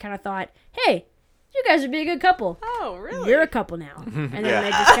Belushi kind of thought, hey, you guys would be a good couple. Oh, really? You're a couple now. And then they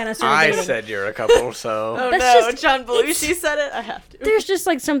just kind of started I dating. said you're a couple, so Oh, That's no. just- John Belushi said it? I have to. There's just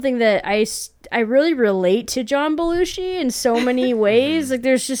like something that I really relate to John Belushi in so many ways. Like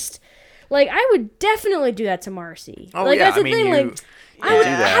there's just, Like, I would definitely do that to Marcy. Oh, like, yeah, that's the I mean, thing. you- Like, I you would do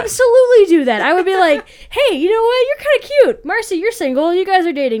that. absolutely do that. I would be like, hey, you know what? You're kind of cute. Marcy, you're single. You guys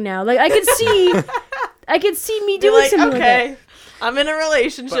are dating now. Like, I could see me Be doing like, something like that. okay, I'm in a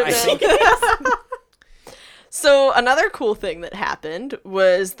relationship But I now. think- So another cool thing that happened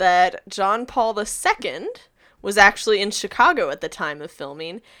was that John Paul II was actually in Chicago at the time of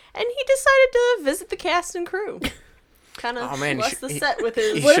filming, and he decided to visit the cast and crew. Kind of Oh, man, bless the set with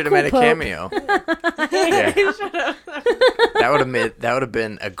his. He What a should have cool made a pope. cameo. Yeah. That would have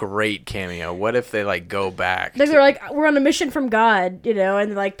been a great cameo. What if they like go back? Like, they're like, we're on a mission from God, you know,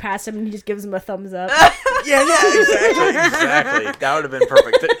 and they, like, pass him and he just gives him a thumbs up. Yeah, exactly. That would have been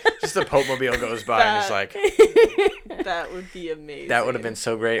perfect. Just the Pope Mobile goes by and it's like That would be amazing. that would have been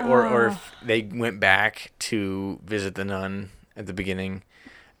so great. Or if they went back to visit the nun at the beginning,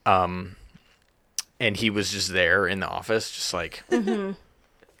 and he was just there in the office, just like you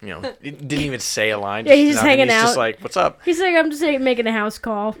know, didn't even say a line. Yeah, he's just nothing. hanging He's just out. like, "What's up?" He's like, I'm just like, making a house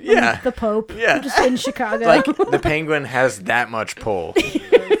call. I'm Yeah. the Pope. Yeah. I'm just in Chicago. Like the Penguin has that much pull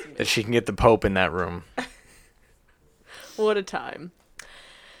that she can get the Pope in that room. What a time.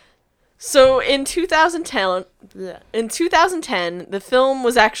 So in 2010, the film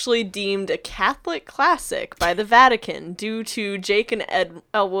was actually deemed a Catholic classic by the Vatican due to Jake and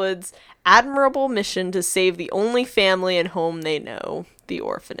Elwood's admirable mission to save the only family and home they know, the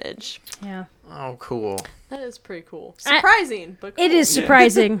orphanage. Yeah. Oh, cool. That is pretty cool. Surprising, but cool. It is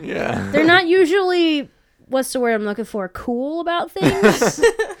surprising. Yeah. They're not usually, what's the word I'm looking for, cool about things.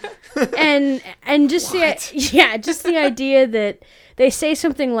 and just just the idea that they say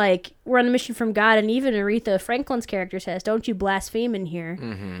something like, we're on a mission from God, and even Aretha Franklin's character says, don't you blaspheme in here.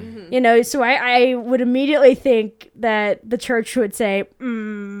 You know, so I would immediately think that the church would say,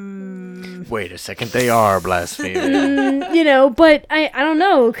 Wait a second, they are blaspheming. you know, but I don't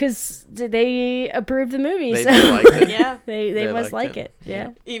know, because they approved the movie, They so do like it. Yeah, they They must liked like it. it. Yeah.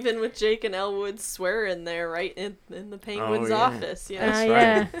 even with Jake and Elwood swearing there right in the Penguin's yeah. office. Yeah. That's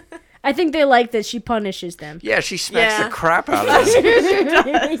Yeah. I think they like that she punishes them. Yeah, she smacks Yeah. the crap out of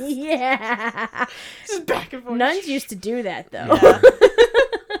them. Yeah. Just back and forth. Nuns used to do that, though. Yeah.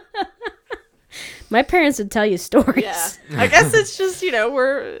 My parents would tell you stories. Yeah. I guess it's just,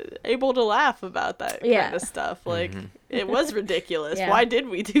 we're able to laugh about that Yeah. kind of stuff. Like, it was ridiculous. Yeah. Why did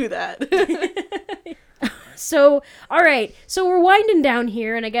we do that? So, all right. So we're winding down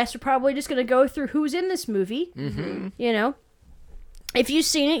here, and I guess we're probably just going to go through who's in this movie. Mm-hmm. You know? If you've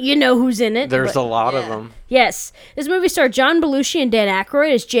seen it, you know who's in it. There's but- a lot of Yeah. them. Yes. This movie starred John Belushi and Dan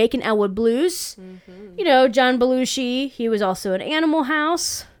Aykroyd as Jake and Elwood Blues. You know, John Belushi, he was also in Animal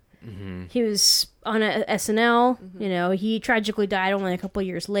House. He was on a SNL. You know, he tragically died only a couple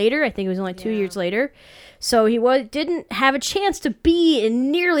years later. I think it was only 2 years later. So he didn't have a chance to be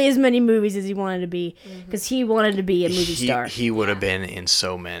in nearly as many movies as he wanted to be, because he wanted to be a movie star. He would have been in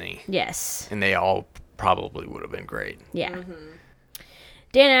so many, Yes. and they all probably would have been great. Yeah.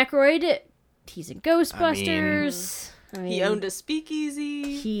 Dan Aykroyd, he's in Ghostbusters. I mean, He owned a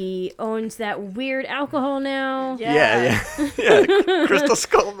speakeasy. he owns that weird alcohol now. Yeah. Yeah, Crystal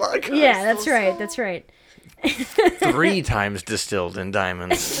Skull vodka. Yeah, that's right. That's right. 3 times distilled in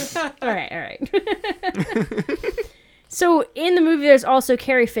diamonds. All right. So in the movie, there's also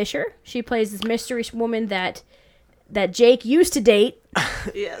Carrie Fisher. She plays this mystery woman that Jake used to date.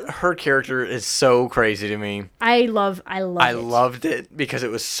 Yes. Her character is so crazy to me. I loved I it. loved it because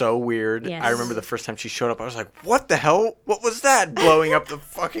it was so weird. Yes. I remember the first time she showed up, I was like, what the hell? What was that? Blowing up the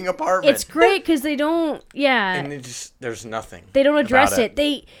fucking apartment. It's great because they don't. Yeah, And there's nothing. they don't address about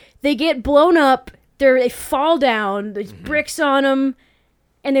it. They get blown up. They fall down. There's bricks on them.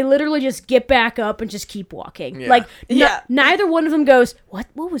 And they literally just get back up and just keep walking. Yeah. Like, Yeah. neither one of them goes, What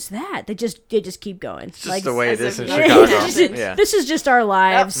was that? They just keep going. It's just like, the way it as is in if- Chicago. this, is, Yeah. this is just our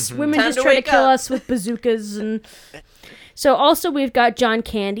lives. Women Time just to try to wake kill up. us with bazookas. And so also we've got John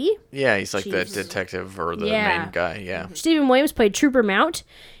Candy. Yeah, he's like the Jeez. detective or the Yeah. main guy. Yeah. Stephen Williams played Trooper Mount.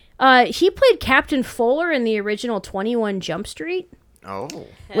 He played Captain Fuller in the original 21 Jump Street, Oh,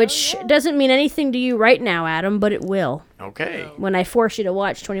 which doesn't mean anything to you right now, Adam, but it will okay. when I force you to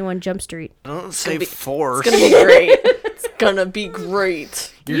watch 21 Jump Street. Don't say force. It's gonna be great. It's gonna be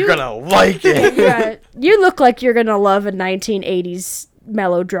great. You're gonna like it. Yeah, you look like you're gonna love a 1980s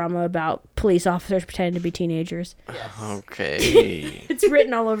melodrama about police officers pretending to be teenagers. Okay. It's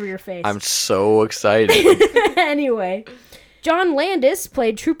written all over your face. I'm so excited. Anyway, John Landis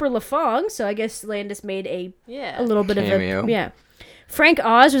played Trooper LaFong, so I guess Landis made a Yeah. little bit Cameo. of a yeah. Frank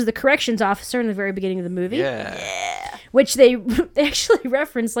Oz was the corrections officer in the very beginning of the movie, Yeah. which they actually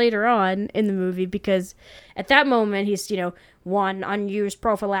reference later on in the movie, because at that moment he's one unused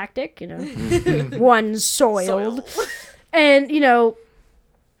prophylactic, one soiled. And,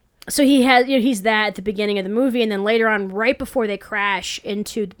 so he has, he's that at the beginning of the movie, and then later on, right before they crash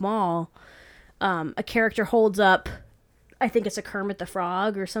into the mall, a character holds up, I think it's a Kermit the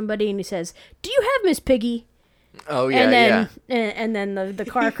Frog or somebody, and he says, "Do you have Miss Piggy?" Oh yeah, and then, yeah. And then the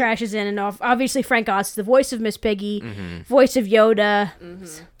car crashes in, and obviously Frank Oz is the voice of Miss Piggy, voice of Yoda.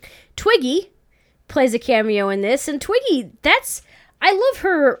 Twiggy plays a cameo in this, and Twiggy, I love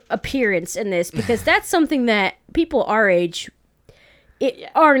her appearance in this because that's something that people our age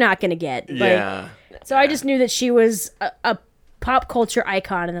are not going to get. Yeah. So I just knew that she was a pop culture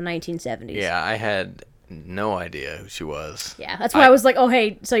icon in the 1970s. Yeah, I had no idea who she was. Yeah, that's why I was like, oh,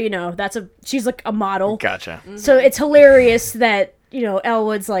 hey, so, she's like a model. Gotcha. So it's hilarious that,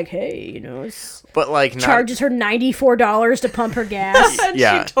 Elwood's like, hey, But like charges her $94 to pump her gas. And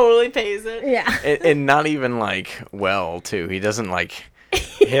Yeah. she totally pays it. Yeah. and not even like well too. He doesn't like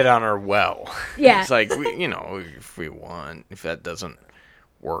hit on her well. Yeah. It's like if that doesn't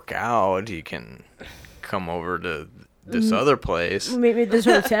work out, he can come over to this other place. Maybe this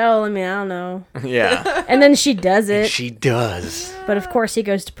hotel. I don't know. Yeah. And then she does it. She does. But of course he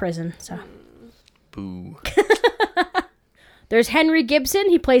goes to prison. So Boo. there's Henry Gibson.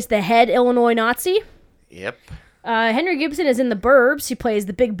 He plays the head Illinois Nazi. Yep. Henry Gibson is in The Burbs. He plays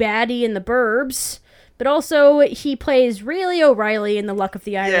the big baddie in The Burbs. But also he plays Ray Lee O'Reilly in The Luck of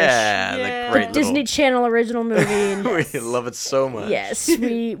the Irish. Yeah. Yeah. The great Disney Channel original movie. And We love it so much. yes,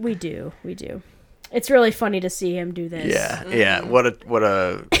 we do. We do. It's really funny to see him do this. Yeah. Yeah. What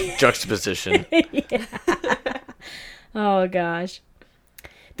a juxtaposition. Oh gosh.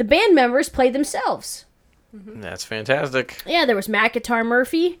 The band members played themselves. That's fantastic. Yeah, there was Matt Guitar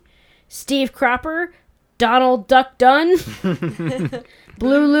Murphy, Steve Cropper, Donald Duck Dunn,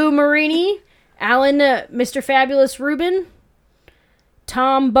 Blue Lou Marini, Alan Mr. Fabulous Rubin,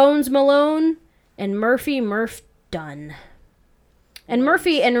 Tom Bones Malone, and Murphy Murph Dunn. And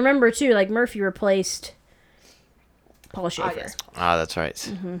Murphy, and remember too, like Murphy replaced Paul Schaefer. yes. That's right.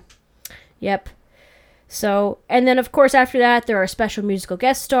 Mm-hmm. Yep. So, and then of course after that there are special musical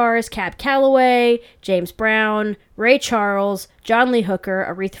guest stars, Cab Calloway, James Brown, Ray Charles, John Lee Hooker,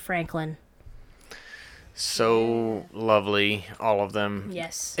 Aretha Franklin. So lovely, all of them.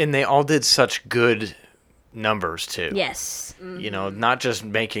 Yes. And they all did such good numbers too. Yes. Not just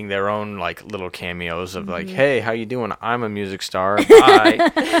making their own like little cameos of Mm-hmm. like, hey, how you doing? I'm a music star.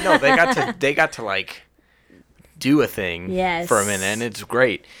 Bye. No, they got to like do a thing Yes. for a minute, and it's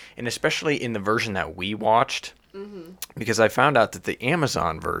great. And especially in the version that we watched, because I found out that the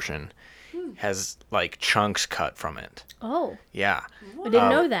Amazon version has like chunks cut from it. Oh, Yeah. I didn't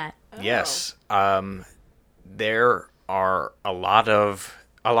know that. Yes. There are a lot of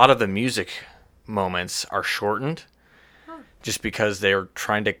the music moments are shortened just because they're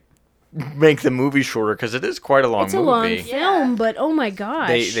trying to make the movie shorter because it is quite a long It's a movie. long film, but oh my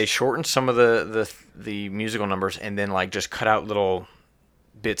gosh. They shortened some of the musical numbers and then like just cut out little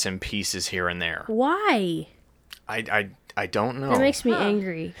bits and pieces here and there. Why? I don't know. That makes me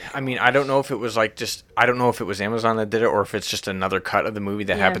angry. I mean, I don't know if it was like just I don't know if it was Amazon that did it or if it's just another cut of the movie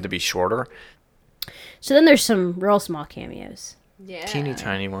that Yeah. happened to be shorter. So then there's some real small cameos. Yeah. Teeny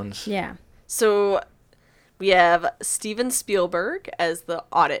tiny ones. Yeah. So we have Steven Spielberg as the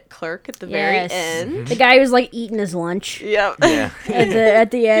audit clerk at the very Yes. end. The guy who's like eating his lunch Yep. Yeah. at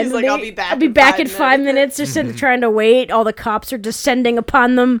the end. He's like, "I'll be back I'll be in back 5 in 5 minutes. They're sitting trying to wait. All the cops are descending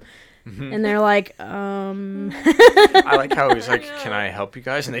upon them. And they're like, I like how he's like, "Can I help you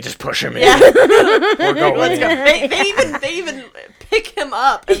guys?" And they just push him in. Yeah. We're going. Let's go. They even pick him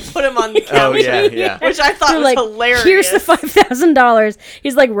up and put him on the couch. Oh yeah, yeah. Which I thought they're was like, hilarious. here's the $5,000.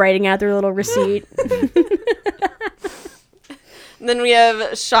 He's like writing out their little receipt. And then we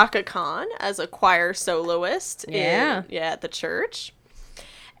have Shaka Khan as a choir soloist Yeah. at the church.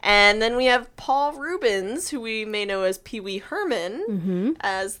 And then we have Paul Rubens, who we may know as Pee Wee Herman,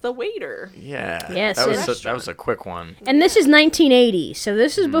 as the waiter. Yeah. Yes, that was a quick one. And this is 1980, so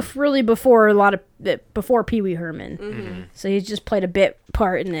this is really before before Pee Wee Herman. So he's just played a bit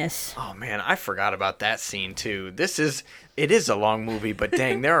part in this. Oh man, I forgot about that scene too. It is a long movie, but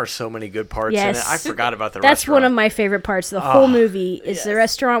dang, there are so many good parts in it. Yes. I forgot about the That's restaurant. one of my favorite parts of the whole movie is the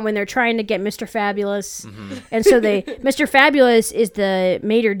restaurant when they're trying to get Mr. Fabulous. And so Mr. Fabulous is the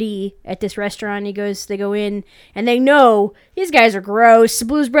maitre d' at this restaurant. They go in and they know these guys are gross. The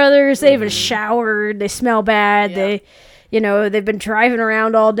Blues Brothers, they haven't showered. They smell bad. Yep. They've been driving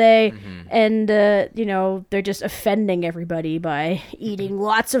around all day and, they're just offending everybody by eating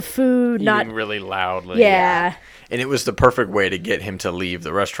lots of food. Eating really loudly. Yeah. And it was the perfect way to get him to leave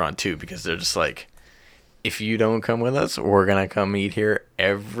the restaurant too, because they're just like, if you don't come with us, we're going to come eat here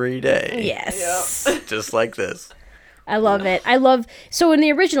every day. Yes. Just like this. I love it. So in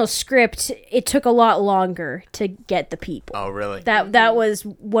the original script, it took a lot longer to get the people. Oh, really? That was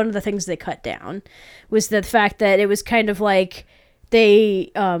one of the things they cut down, was the fact that it was kind of like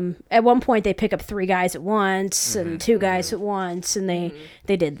they at one point they pick up 3 guys at once and 2 guys at once, and they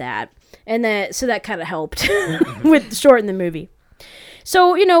did that, and that kind of helped with shorten the movie.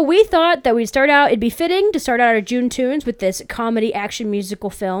 So, we thought that it'd be fitting to start out our June Tunes with this comedy action musical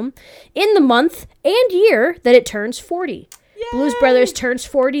film in the month and year that it turns 40. Yay! Blues Brothers turns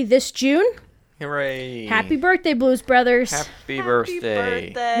 40 this June. Hooray. Happy birthday, Blues Brothers. Happy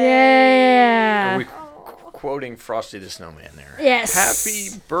birthday. Yeah. Are we quoting Frosty the Snowman there? Yes.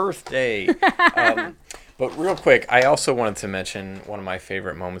 Happy birthday. But real quick, I also wanted to mention one of my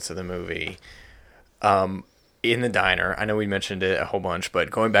favorite moments of the movie. In the diner, I know we mentioned it a whole bunch,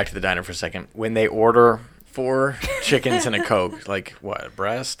 but going back to the diner for a second, when they order 4 chickens and a Coke, like what, a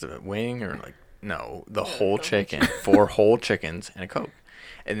breast, a wing, or like, no, the whole chicken, 4 whole chickens and a Coke.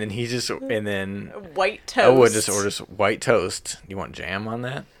 And then white toast. Elwood just orders white toast. You want jam on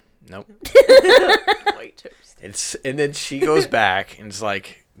that? Nope. White toast. And then she goes back and it's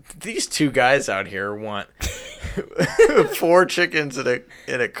like, these 2 guys out here want 4 chickens and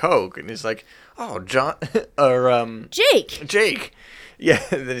a Coke. And he's like, oh, John, or Jake. Yeah,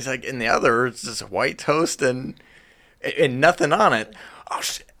 and then he's like, in the other, it's just white toast and nothing on it. Oh,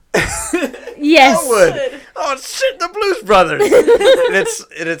 shit. Yes. Elwood. Oh, shit, the Blues Brothers.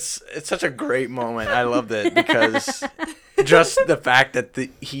 And it's such a great moment. I loved it because just the fact that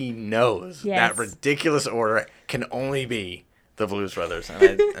he knows that ridiculous order can only be the Blues Brothers.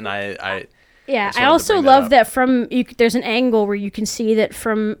 And I yeah, I also love that there's an angle where you can see that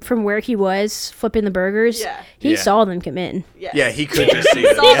from where he was flipping the burgers, he saw them come in. Yes. Yeah, he could just see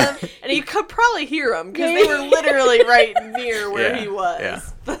them. Saw them, and he could probably heir them because they were literally right near where he was. Yeah.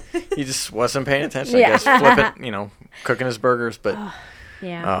 He just wasn't paying attention, I guess, flipping, cooking his burgers, but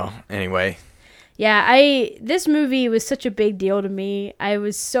anyway. Yeah, this movie was such a big deal to me. I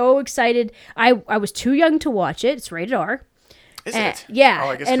was so excited. I was too young to watch it. It's rated R. Is it? Yeah. Oh,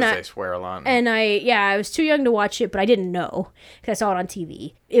 I guess because they swear a lot. And I was too young to watch it, but I didn't know because I saw it on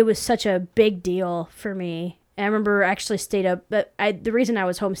TV. It was such a big deal for me. And I remember I actually stayed up, but the reason I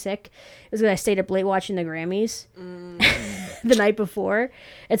was homesick was because I stayed up late watching the Grammys the night before.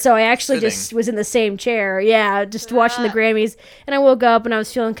 And so I actually just was in the same chair. Yeah, just watching the Grammys. And I woke up and I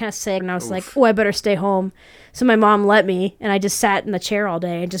was feeling kind of sick and I was like, oh, I better stay home. So my mom let me, and I just sat in the chair all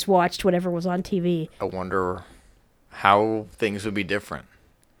day and just watched whatever was on TV. I wonder how things would be different.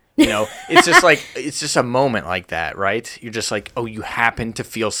 It's just a moment like that, right? You're just like, oh, you happen to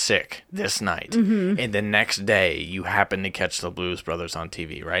feel sick this night, and the next day you happen to catch the Blues Brothers on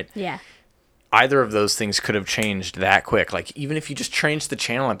TV, right? Yeah. Either of those things could have changed that quick. Like, even if you just changed the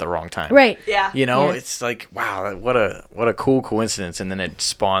channel at the wrong time, right? Yeah. It's like, wow, what a cool coincidence, and then it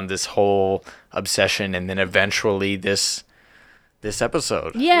spawned this whole obsession, and then eventually this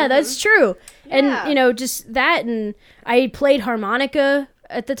episode. Yeah, that's true. And just that, and I played harmonica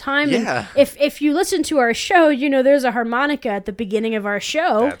at the time. Yeah. And if you listen to our show, there's a harmonica at the beginning of our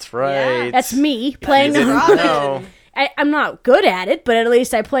show. That's right. Yeah. That's me playing the harmonica. No. I'm not good at it, but at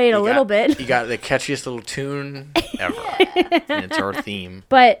least I play it a little bit. You got the catchiest little tune ever. And it's our theme.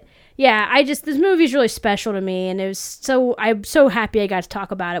 But yeah, this movie's really special to me, and I'm so happy I got to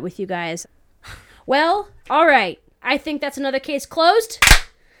talk about it with you guys. Well, all right. I think that's another case closed.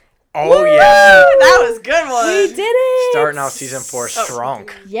 Oh, yes. That was a good one. We did it. Starting off season 4 strong.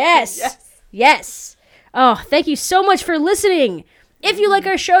 Yes. Oh, thank you so much for listening. If you like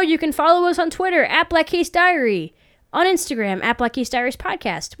our show, you can follow us on Twitter at Black Case Diary, on Instagram at Black Case Diaries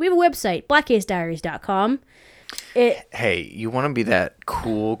Podcast. We have a website, blackcasediaries.com. Hey, you want to be that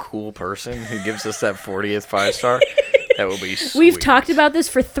cool person who gives us that 40th 5-star? That would be sweet. We've talked about this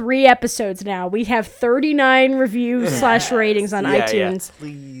for 3 episodes now. We have 39 reviews / ratings on iTunes. Yeah.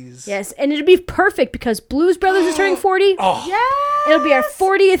 Please. Yes, and it'd be perfect because Blues Brothers is turning 40. Oh. Yes. It'll be our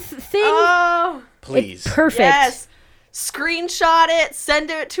 40th thing. Oh. Please. It's perfect. Yes. Screenshot it, send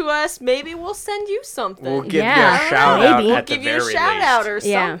it to us. Maybe we'll send you something. We'll give you Yeah. a shout out Maybe. at the Give you very a shout least. out or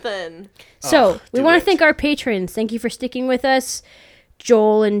Yeah. something. So, we do want it. to thank our patrons. Thank you for sticking with us.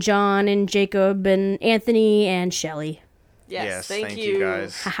 Joel and John and Jacob and Anthony and Shelley. Yes, Thank you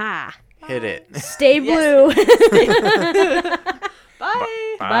guys. Haha. Hit it. Stay blue.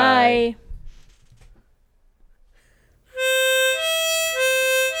 Bye. Bye.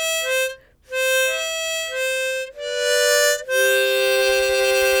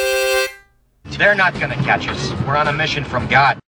 They're not gonna catch us. We're on a mission from God.